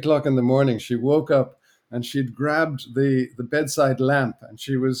 at 3 o'clock in the morning, she woke up and she'd grabbed the bedside lamp and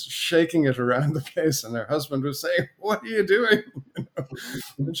she was shaking it around the place. And her husband was saying, "What are you doing?"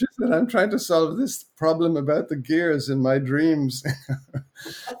 And she said, "I'm trying to solve this problem about the gears in my dreams."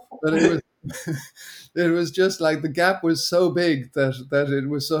 But it was just like the gap was so big that it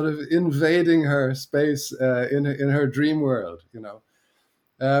was sort of invading her space in her dream world.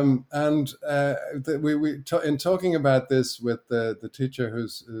 And in talking about this with the teacher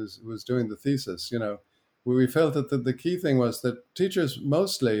who's doing the thesis, we felt that the key thing was that teachers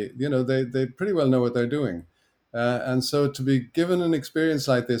mostly, they pretty well know what they're doing. And so to be given an experience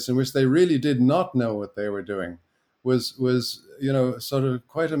like this in which they really did not know what they were doing was sort of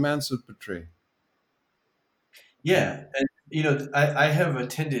quite emancipatory. Yeah, and I have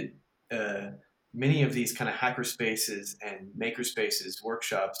attended many of these kind of hacker spaces and maker spaces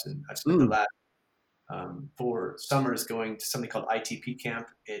workshops, and I've spent the Mm, last 4 summers going to something called ITP Camp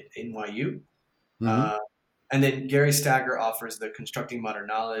at NYU. hmm Uh, and then Gary Stagger offers the Constructing Modern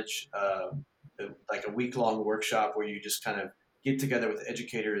Knowledge, like a week-long workshop where you just kind of get together with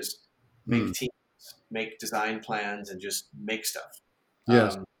educators, make mm. teams, make design plans, and just make stuff.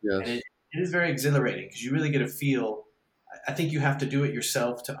 Yes, And yes. it is very exhilarating because you really get a feel. I think you have to do it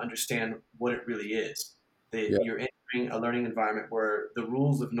yourself to understand what it really is. That Yeah, you're entering a learning environment where the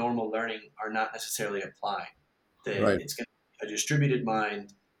rules of normal learning are not necessarily applying. That right. it's going to be a distributed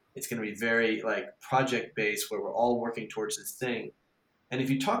mind. It's going to be very like project based where we're all working towards this thing. And if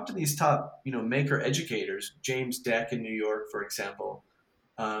you talk to these top, maker educators, James Deck in New York, for example,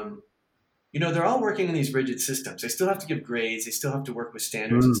 um, they're all working in these rigid systems. They still have to give grades. They still have to work with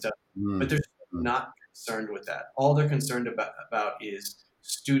standards and Mm, stuff, but mm, they're mm. not concerned with that. All they're concerned about is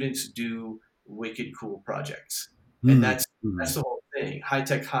students do wicked cool projects, and Mm, that's mm. the whole thing. High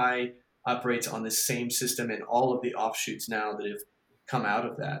Tech High operates on this same system, and all of the offshoots now that have come out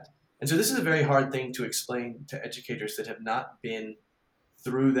of that. And so this is a very hard thing to explain to educators that have not been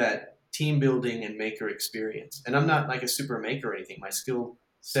through that team building and maker experience. And I'm not like a super maker or anything. My skill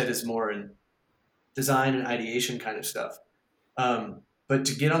set is more in design and ideation kind of stuff. But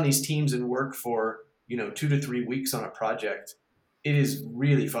to get on these teams and work for 2 to 3 weeks on a project, it is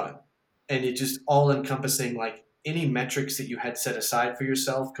really fun, and it just all encompassing like any metrics that you had set aside for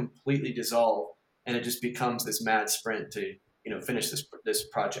yourself completely dissolve, and it just becomes this mad sprint to finish this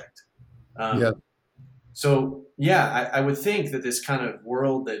project. Yeah. Um, so yeah, I would think that this kind of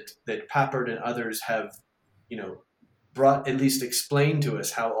world that Papert and others have, you know, brought at least explained to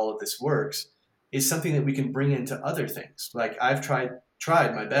us how all of this works is something that we can bring into other things. Like I've tried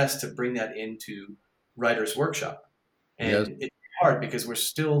my best to bring that into Writer's Workshop, Yes. and it's hard because we're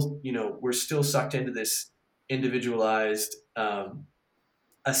still sucked into this individualized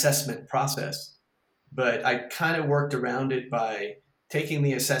assessment process, but I kind of worked around it by taking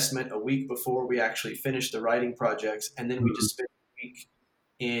the assessment a week before we actually finished the writing projects, and then we Mm, just spent week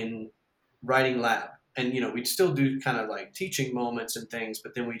in writing lab. And, we'd still do kind of like teaching moments and things,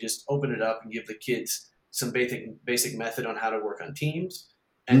 but then we just open it up and give the kids some basic method on how to work on teams.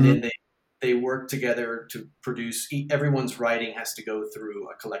 And Mm-hmm. then they work together to produce, everyone's writing has to go through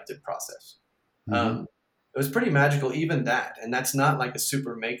a collective process. Mm-hmm. It was pretty magical, even that. And that's not like a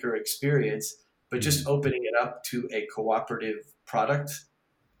super maker experience, but just opening it up to a cooperative product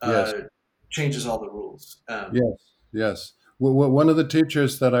Yes. uh, changes all the rules. Yes, yes. One of the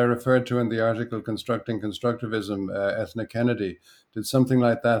teachers that I referred to in the article, Constructing Constructivism, Ethna Kennedy, did something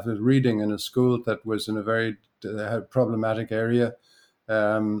like that with reading in a school that was in a very problematic area.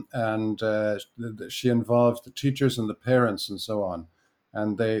 And she involved the teachers and the parents and so on.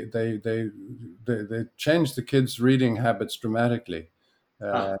 And they changed the kids' reading habits dramatically.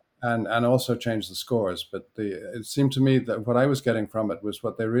 Huh. And also changed the scores. But it seemed to me that what I was getting from it was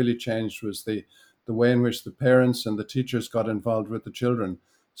what they really changed was the way in which the parents and the teachers got involved with the children,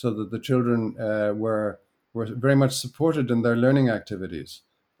 so that the children were very much supported in their learning activities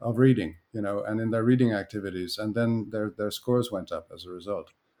of reading, and in their reading activities, and then their scores went up as a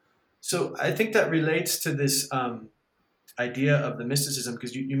result. So I think that relates to this idea of the mysticism,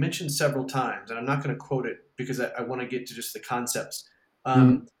 because you mentioned several times, and I'm not going to quote it because I want to get to just the concepts.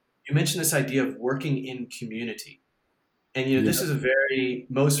 Mm, You mentioned this idea of working in community. And yeah. this is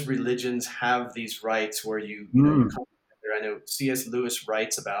most religions have these rites where you Mm, come together. I know C.S. Lewis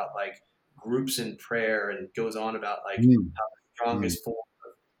writes about like groups in prayer and goes on about like mm, how the mm, strongest form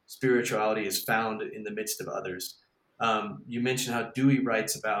of spirituality is found in the midst of others. You mentioned how Dewey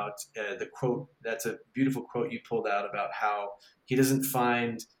writes about the quote. That's a beautiful quote you pulled out about how he doesn't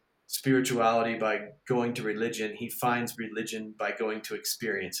find spirituality by going to religion. He finds religion by going to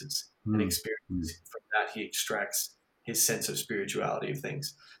experiences, and mm, mm. experiences from that he extracts his sense of spirituality of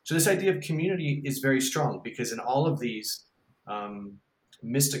things. So this idea of community is very strong because in all of these um,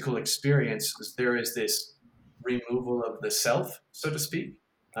 mystical experiences, there is this removal of the self, so to speak.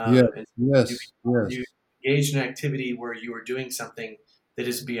 Yes, And you, yes, you yes. engage in an activity where you are doing something that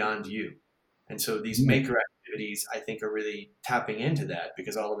is beyond you. And so these maker activities, I think, are really tapping into that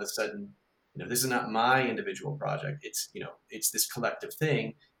because all of a sudden, this is not my individual project. It's this collective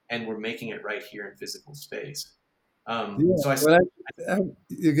thing, and we're making it right here in physical space. Yeah, So I, well,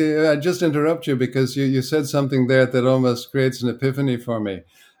 I just interrupt you because you said something there that almost creates an epiphany for me.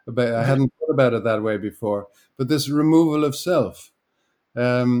 But I hadn't thought about it that way before. But this removal of self,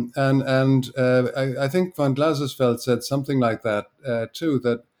 I think von Glasersfeld said something like that too.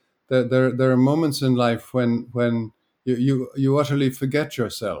 That there are moments in life when you utterly forget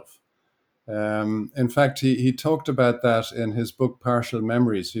yourself. In fact, he talked about that in his book Partial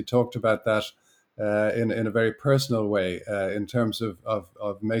Memories. He talked about that in a very personal way in terms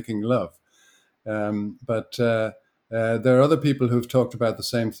of making love. But there are other people who've talked about the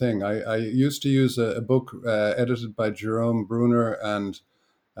same thing. I used to use a book edited by Jerome Bruner and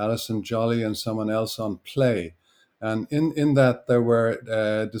Alison Jolly and someone else on play. And in that, there were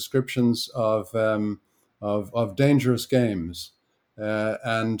descriptions of dangerous games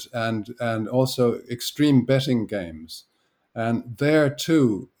and also extreme betting games. And there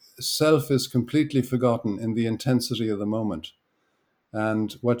too, self is completely forgotten in the intensity of the moment.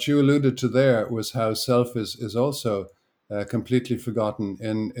 And what you alluded to there was how self is also completely forgotten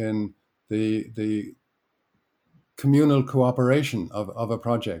in the communal cooperation of a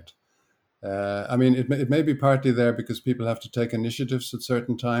project. I mean, it may be partly there because people have to take initiatives at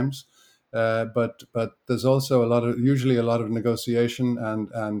certain times, but there's also usually a lot of negotiation and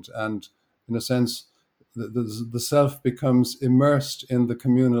in a sense, the self becomes immersed in the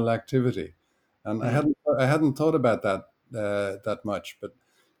communal activity, and Mhm. I hadn't thought about that that much, but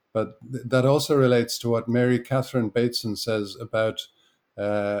that also relates to what Mary Catherine Bateson says about,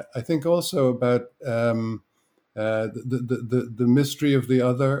 I think also about. The mystery of the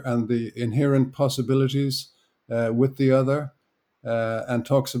other and the inherent possibilities with the other, and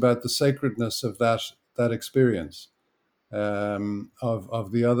talks about the sacredness of that experience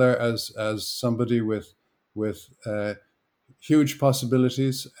of the other as somebody with huge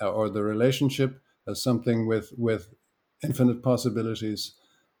possibilities, or the relationship as something with infinite possibilities,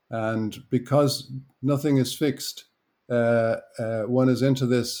 and because nothing is fixed, one is into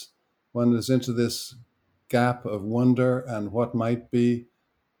this gap of wonder and what might be,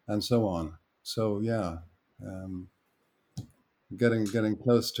 and so on. So yeah, um, getting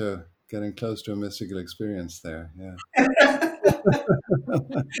close to a mystical experience there. Yeah.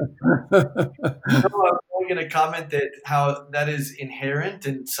 No, I'm only going to comment that how that is inherent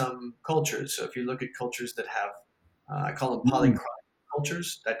in some cultures. So if you look at cultures that have, I call them Mm, polychromic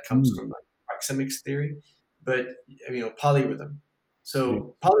cultures, that comes mm, from like proxemics theory. But polyrhythm. Yeah.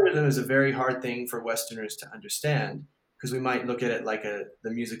 So polyrhythm is a very hard thing for Westerners to understand because we might look at it like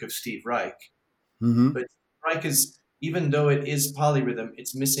the music of Steve Reich. Hmm. But Reich is, even though it is polyrhythm,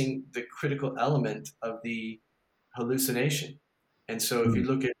 it's missing the critical element of the hallucination. And so if you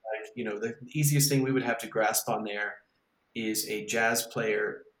look at, like, the easiest thing we would have to grasp on there is a jazz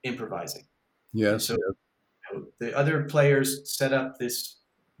player improvising. And Yes. so the other players set up this,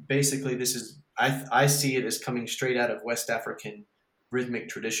 basically this is, I see it as coming straight out of West African rhythmic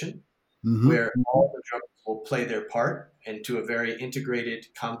tradition, Hmm. where all the drummers will play their part into a very integrated,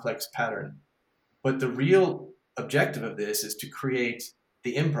 complex pattern. But the real objective of this is to create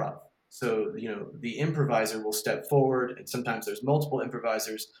the improv. So, the improviser will step forward, and sometimes there's multiple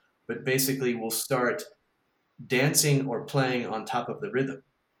improvisers, but basically we'll start dancing or playing on top of the rhythm.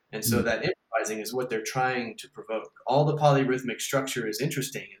 And so that improvising is what they're trying to provoke. All the polyrhythmic structure is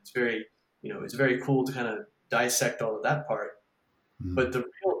interesting. It's very cool to kind of dissect all of that part. Hmm. But the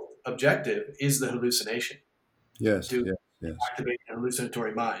real objective is the hallucination, Yes. to Yes. Yes. activate an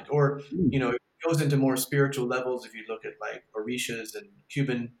hallucinatory mind. Or, it goes into more spiritual levels if you look at like Orishas and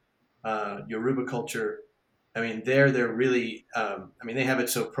Cuban Yoruba culture. I mean, they're really, they have it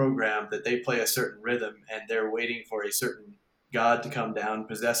so programmed that they play a certain rhythm and they're waiting for a certain god to come down,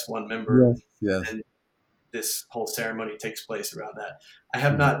 possess one member, Yes. Yes. and this whole ceremony takes place around that. I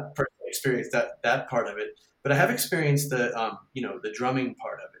have Mhm. not personally experienced that part of it, but I have experienced the drumming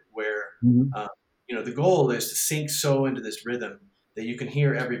part of it, where Mhm. um, the goal is to sink so into this rhythm that you can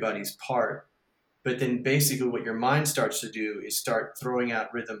hear everybody's part, but then basically what your mind starts to do is start throwing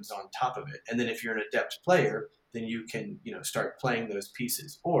out rhythms on top of it. And then if you're an adept player, then you can, start playing those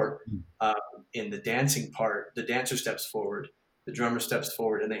pieces. Or um, in the dancing part, the dancer steps forward, the drummer steps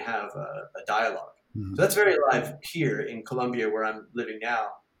forward, and they have a dialogue. So Mhm. that's very alive here in Colombia, where I'm living now,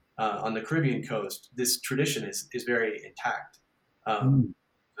 on the Caribbean coast. This tradition is very intact. Um, Mhm.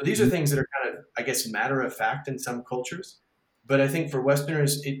 so these are things that are kind of, I guess, matter of fact in some cultures. But I think for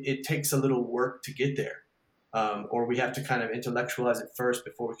Westerners, it takes a little work to get there. Or we have to kind of intellectualize it first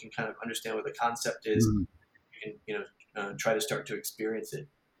before we can kind of understand what the concept is. Mhm. We can, try to start to experience it.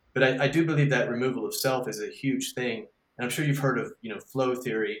 But I do believe that removal of self is a huge thing. And I'm sure you've heard of, flow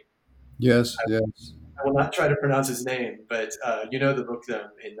theory. Yes. Yes. I will not try to pronounce his name, but the book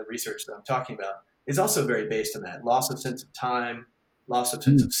in the research that I'm talking about is also very based on that loss of sense of time, loss of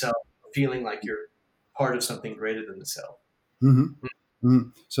sense Mhm. of self, feeling like you're part of something greater than the self. Mhm.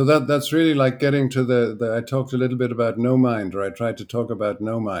 Mhm. So that's really like getting to the. I talked a little bit about no mind, or I tried to talk about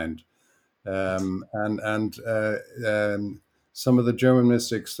no mind, and some of the German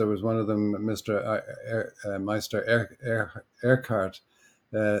mystics. There was one of them, Mr. Meister Eckhart,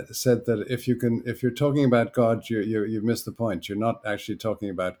 said that if you're talking about God, you miss the point. You're not actually talking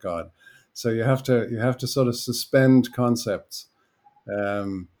about God. So you have to sort of suspend concepts.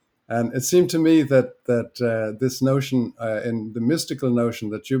 Um, and it seemed to me that this notion, in the mystical notion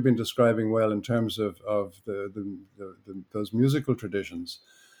that you've been describing well in terms of those musical traditions,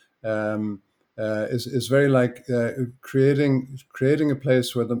 is very like creating a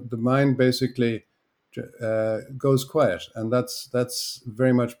place where the mind basically goes quiet, and that's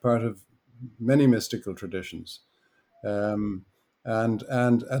very much part of many mystical traditions. Um, and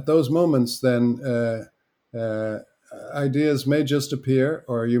at those moments, then ideas may just appear,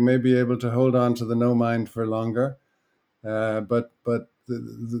 or you may be able to hold on to the no mind for longer. But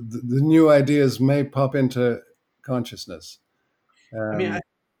the new ideas may pop into consciousness. I mean, Um,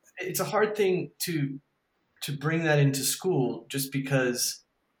 it's a hard thing to bring that into school just because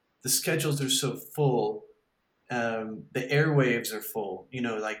the schedules are so full. The airwaves are full.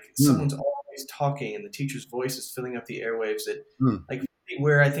 Like hmm, someone's always talking, and the teacher's voice is filling up the airwaves. That hmm. like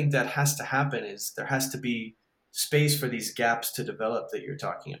where I think that has to happen is there has to be space for these gaps to develop that you're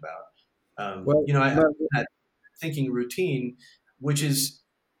talking about. Well, I no, that thinking routine, which is,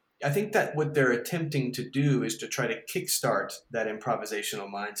 I think that what they're attempting to do is to try to kickstart that improvisational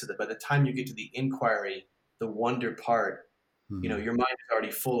mind so that by the time you get to the inquiry, the wonder part, hmm, your mind is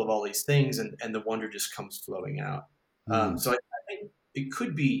already full of all these things, and the wonder just comes flowing out. hmm, So I think it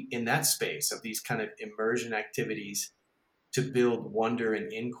could be in that space of these kind of immersion activities to build wonder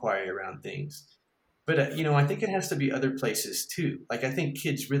and inquiry around things. But I think it has to be other places too. Like I think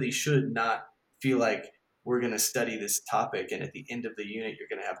kids really should not feel like we're going to study this topic, and at the end of the unit, you're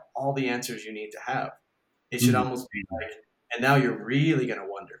going to have all the answers you need to have. It should hmm. almost be like, and now you're really going to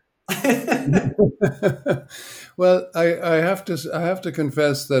wonder. Well, I have to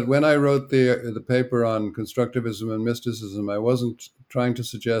confess that when I wrote the paper on constructivism and mysticism, I wasn't trying to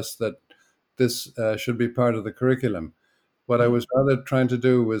suggest that this should be part of the curriculum. What I was rather trying to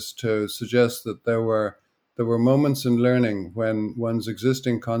do was to suggest that there were there were moments in learning when one's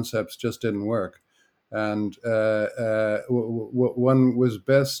existing concepts just didn't work, and one was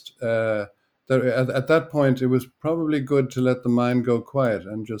best. At that point, it was probably good to let the mind go quiet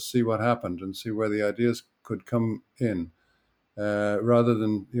and just see what happened and see where the ideas could come in, rather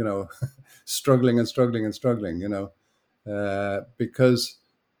than struggling and struggling and struggling. Because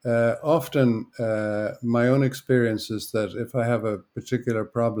often my own experience is that if I have a particular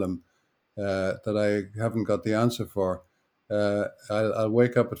problem that I haven't got the answer for, I'll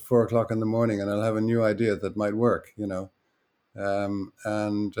wake up at 4 o'clock in the morning and I'll have a new idea that might work. And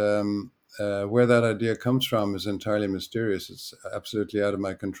where that idea comes from is entirely mysterious. It's absolutely out of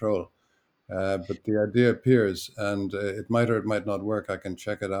my control. But the idea appears, and it might or it might not work. I can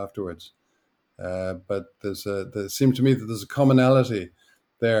check it afterwards. But there seems to me that there's a commonality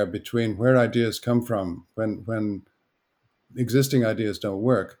there between where ideas come from when existing ideas don't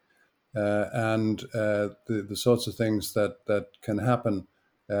work, and the sorts of things that can happen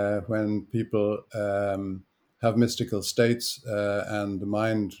when people have mystical states, and the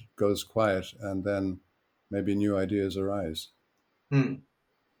mind goes quiet, and then maybe new ideas arise.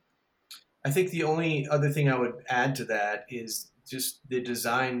 I think the only other thing I would add to that is just the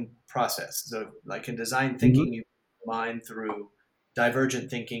design process. So, like in design Mm-hmm. thinking, you mind through divergent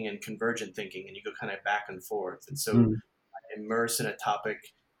thinking and convergent thinking, and you go kind of back and forth. And so, Mm-hmm. immerse in a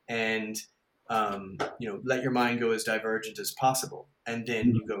topic and let your mind go as divergent as possible, and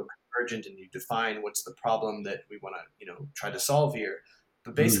then you go convergent and you define what's the problem that we want to try to solve here.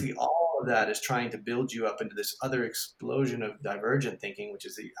 But Mm-hmm. basically all of that is trying to build you up into this other explosion of divergent thinking, which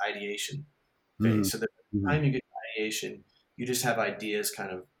is the ideation Mm-hmm. phase. So that by the time you get to ideation, you just have ideas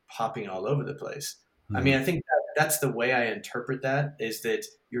kind of popping all over the place. I Mm-hmm. mean, I think that's the way I interpret that, is that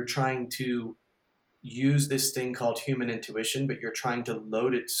you're trying to use this thing called human intuition, but you're trying to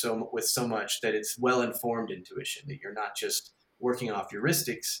load it with so much that it's well informed intuition, that you're not just working off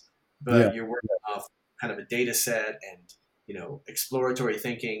heuristics, Yeah. but you're working off kind of a data set and exploratory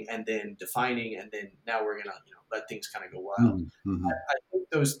thinking, and then defining, and then now we're gonna let things kind of go wild. Mm-hmm. I think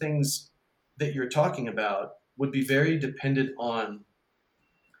those things that you're talking about would be very dependent on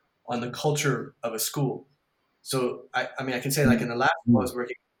the culture of a school. So I mean, I can say, like in the lab I Mm-hmm. was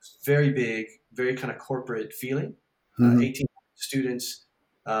working, very big, very kind of corporate feeling, Mm-hmm. 18 students,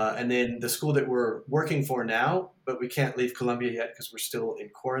 and then the school that we're working for now, but we can't leave Colombia yet because we're still in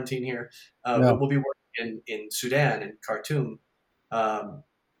quarantine here. Yeah. But we'll be working in Sudan, in Khartoum, um,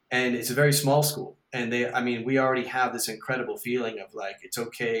 and it's a very small school. And I mean, we already have this incredible feeling of like it's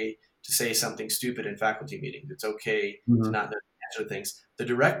okay to say something stupid in faculty meetings. It's okay to Mm-hmm. not know the answer to things. The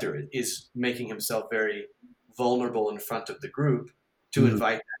director is making himself very vulnerable in front of the group to Mm-hmm.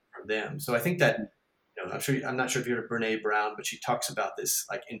 invite that from them. So I think that I'm not sure if you heard of Brene Brown, but she talks about this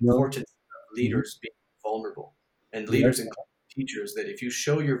like No. importance of Mm-hmm. leaders being vulnerable, and Yes. leaders including teachers, that if you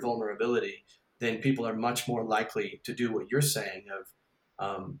show your vulnerability, then people are much more likely to do what you're saying, of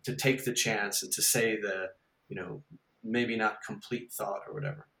to take the chance and to say the maybe not complete thought or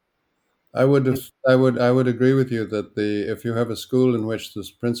whatever. I would agree with you that if you have a school in which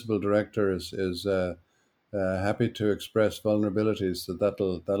this principal director is happy to express vulnerabilities,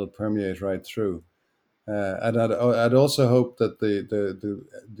 that'll permeate right through. And I'd also hope that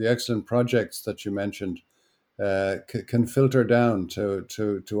the excellent projects that you mentioned can filter down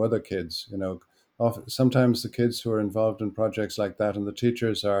to other kids. Sometimes the kids who are involved in projects like that and the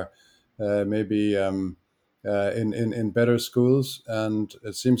teachers are maybe in better schools, and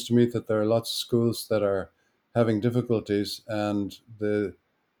it seems to me that there are lots of schools that are having difficulties, and the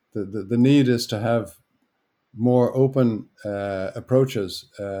need is to have more open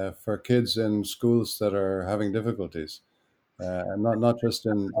approaches for kids in schools that are having difficulties, and not just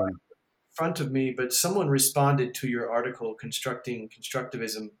in. Front of me, but someone responded to your article, Constructing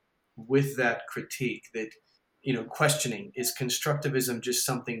Constructivism, with that critique that, questioning, is constructivism just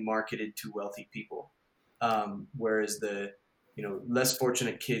something marketed to wealthy people? Whereas the, less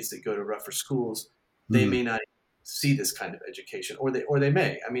fortunate kids that go to rougher schools, they Mhm. may not see this kind of education, or they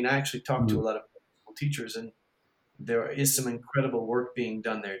may. I mean, I actually talked to Mhm. a lot of school teachers, and there is some incredible work being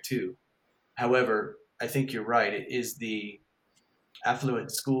done there too. However, I think you're right. It is the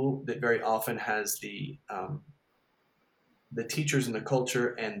affluent school that very often has the teachers and the culture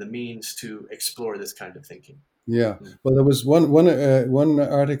and the means to explore this kind of thinking. Yeah, well, there was one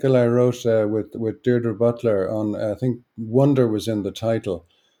article I wrote with Deirdre Butler on. I think Wonder was in the title,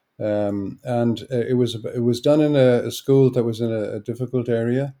 and it was done in a school that was in a difficult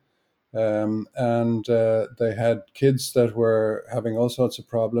area, and they had kids that were having all sorts of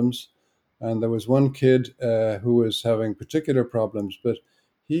problems, and there was one kid who was having particular problems, but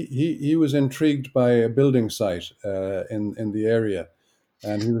he was intrigued by a building site in the area,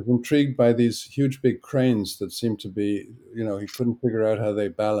 and he was intrigued by these huge big cranes that seemed to be, he couldn't figure out how they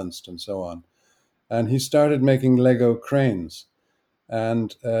balanced and so on. And he started making Lego cranes.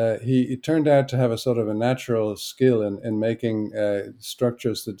 And he turned out to have a sort of a natural skill in making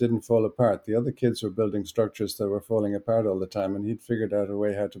structures that didn't fall apart. The other kids were building structures that were falling apart all the time, and he'd figured out a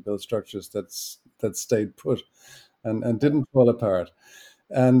way how to build structures that stayed put and didn't fall apart.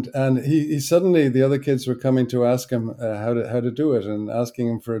 And he suddenly, the other kids were coming to ask him how to do it, and asking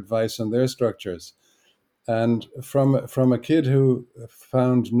him for advice on their structures. And from a kid who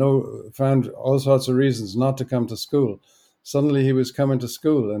found all sorts of reasons not to come to school, suddenly he was coming to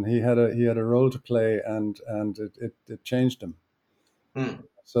school, and he had a role to play, and it changed him. Mm.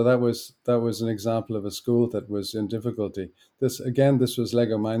 So that was an example of a school that was in difficulty. This was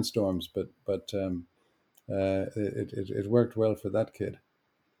Lego Mindstorms, but it worked well for that kid.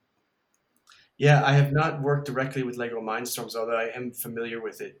 Yeah, I have not worked directly with Lego Mindstorms, although I am familiar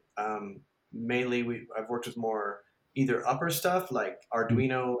with it. Mainly, I've worked with more either upper stuff like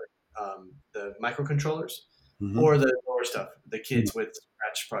Arduino, the microcontrollers, Mm-hmm. or the lower stuff, the kids with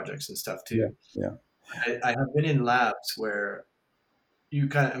Scratch projects and stuff too. Yeah. I have been in labs where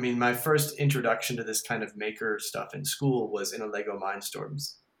my first introduction to this kind of maker stuff in school was in a Lego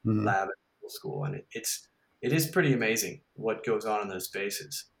Mindstorms Mm-hmm. lab at school, and it is pretty amazing what goes on in those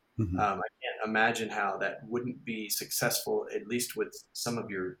spaces. Mm-hmm. I can't imagine how that wouldn't be successful, at least with some of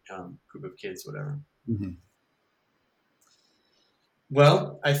your group of kids, whatever. Mm-hmm.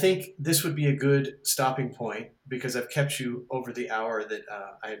 Well, I think this would be a good stopping point because I've kept you over the hour that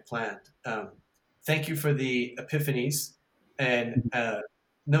I had planned. Thank you for the epiphanies, and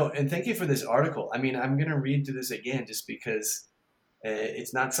thank you for this article. I mean, I'm going to read through this again just because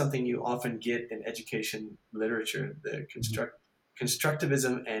it's not something you often get in education literature, the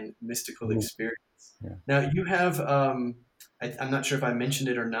constructivism and mystical experience. Yeah. Now, you have, I'm not sure if I mentioned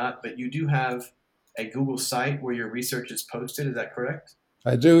it or not, but you do have a Google site where your research is posted. Is that correct?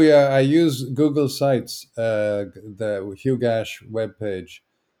 I do, yeah. I use Google Sites, the Hugh Gash webpage.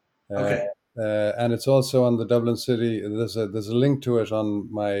 Okay. And it's also on the Dublin City. There's a link to it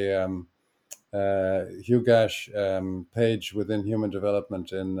on my Hugh Gash page within Human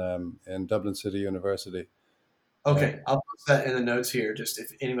Development in Dublin City University. Okay, I'll post that in the notes here. Just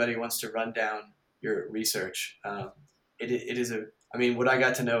if anybody wants to run down your research, it is what I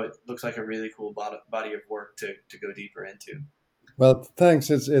got to know, it looks like a really cool body of work to go deeper into. Well, thanks.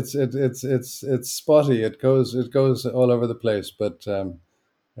 It's spotty. It goes all over the place, but I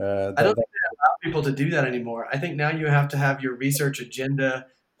don't think they allow people to do that anymore. I think now you have to have your research agenda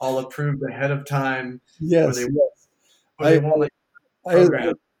all approved ahead of time. Yes, they won't let you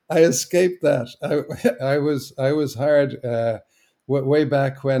program. I escaped that. I was hired way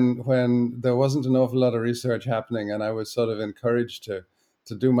back when there wasn't an awful lot of research happening, and I was sort of encouraged to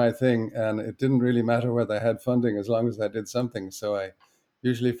do my thing, and it didn't really matter whether I had funding as long as I did something. So I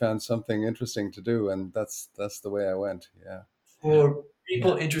usually found something interesting to do, and that's the way I went. Yeah. For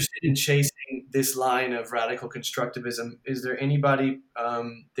people interested in chasing this line of radical constructivism, is there anybody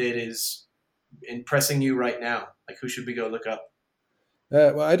that is impressing you right now? Like, who should we go look up?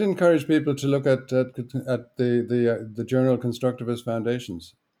 Well, I'd encourage people to look at the Journal Constructivist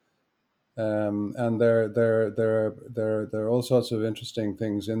Foundations, and there are all sorts of interesting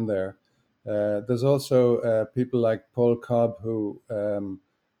things in there. There's also people like Paul Cobb who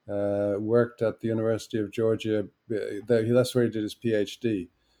worked at the University of Georgia. That's where he did his PhD,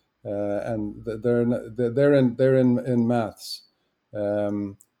 and they're in maths.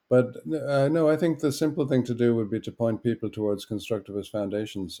 But no, I think the simple thing to do would be to point people towards Constructivist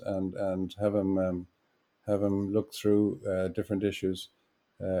Foundations and have them look through different issues.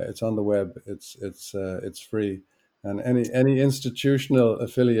 It's on the web. It's free, and any institutional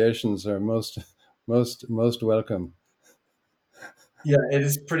affiliations are most welcome. Yeah, it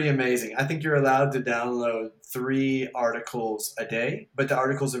is pretty amazing. I think you're allowed to download 3 articles a day, but the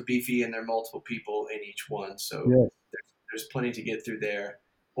articles are beefy and there are multiple people in each one, so yes. There's plenty to get through there.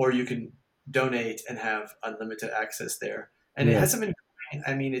 Or you can donate and have unlimited access there. And It hasn't been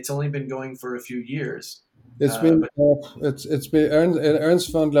going, it's only been going for a few years. It's been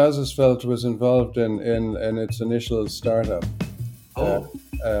Ernst von Glasersfeld was involved in its initial startup. Oh.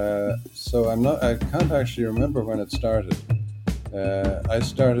 So I can't actually remember when it started. I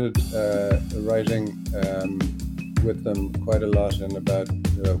started writing with them quite a lot in about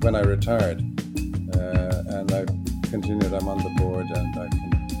when I retired, and I continued. I'm on the board, and I can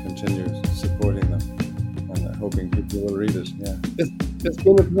continue supporting them. And hoping people will read it. Yeah, it's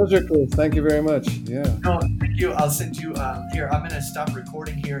been a pleasure, Chris. Thank you very much. Yeah. No, thank you. I'll send you here. I'm going to stop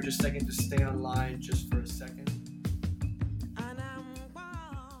recording here in just a second. Just stay online just for a second.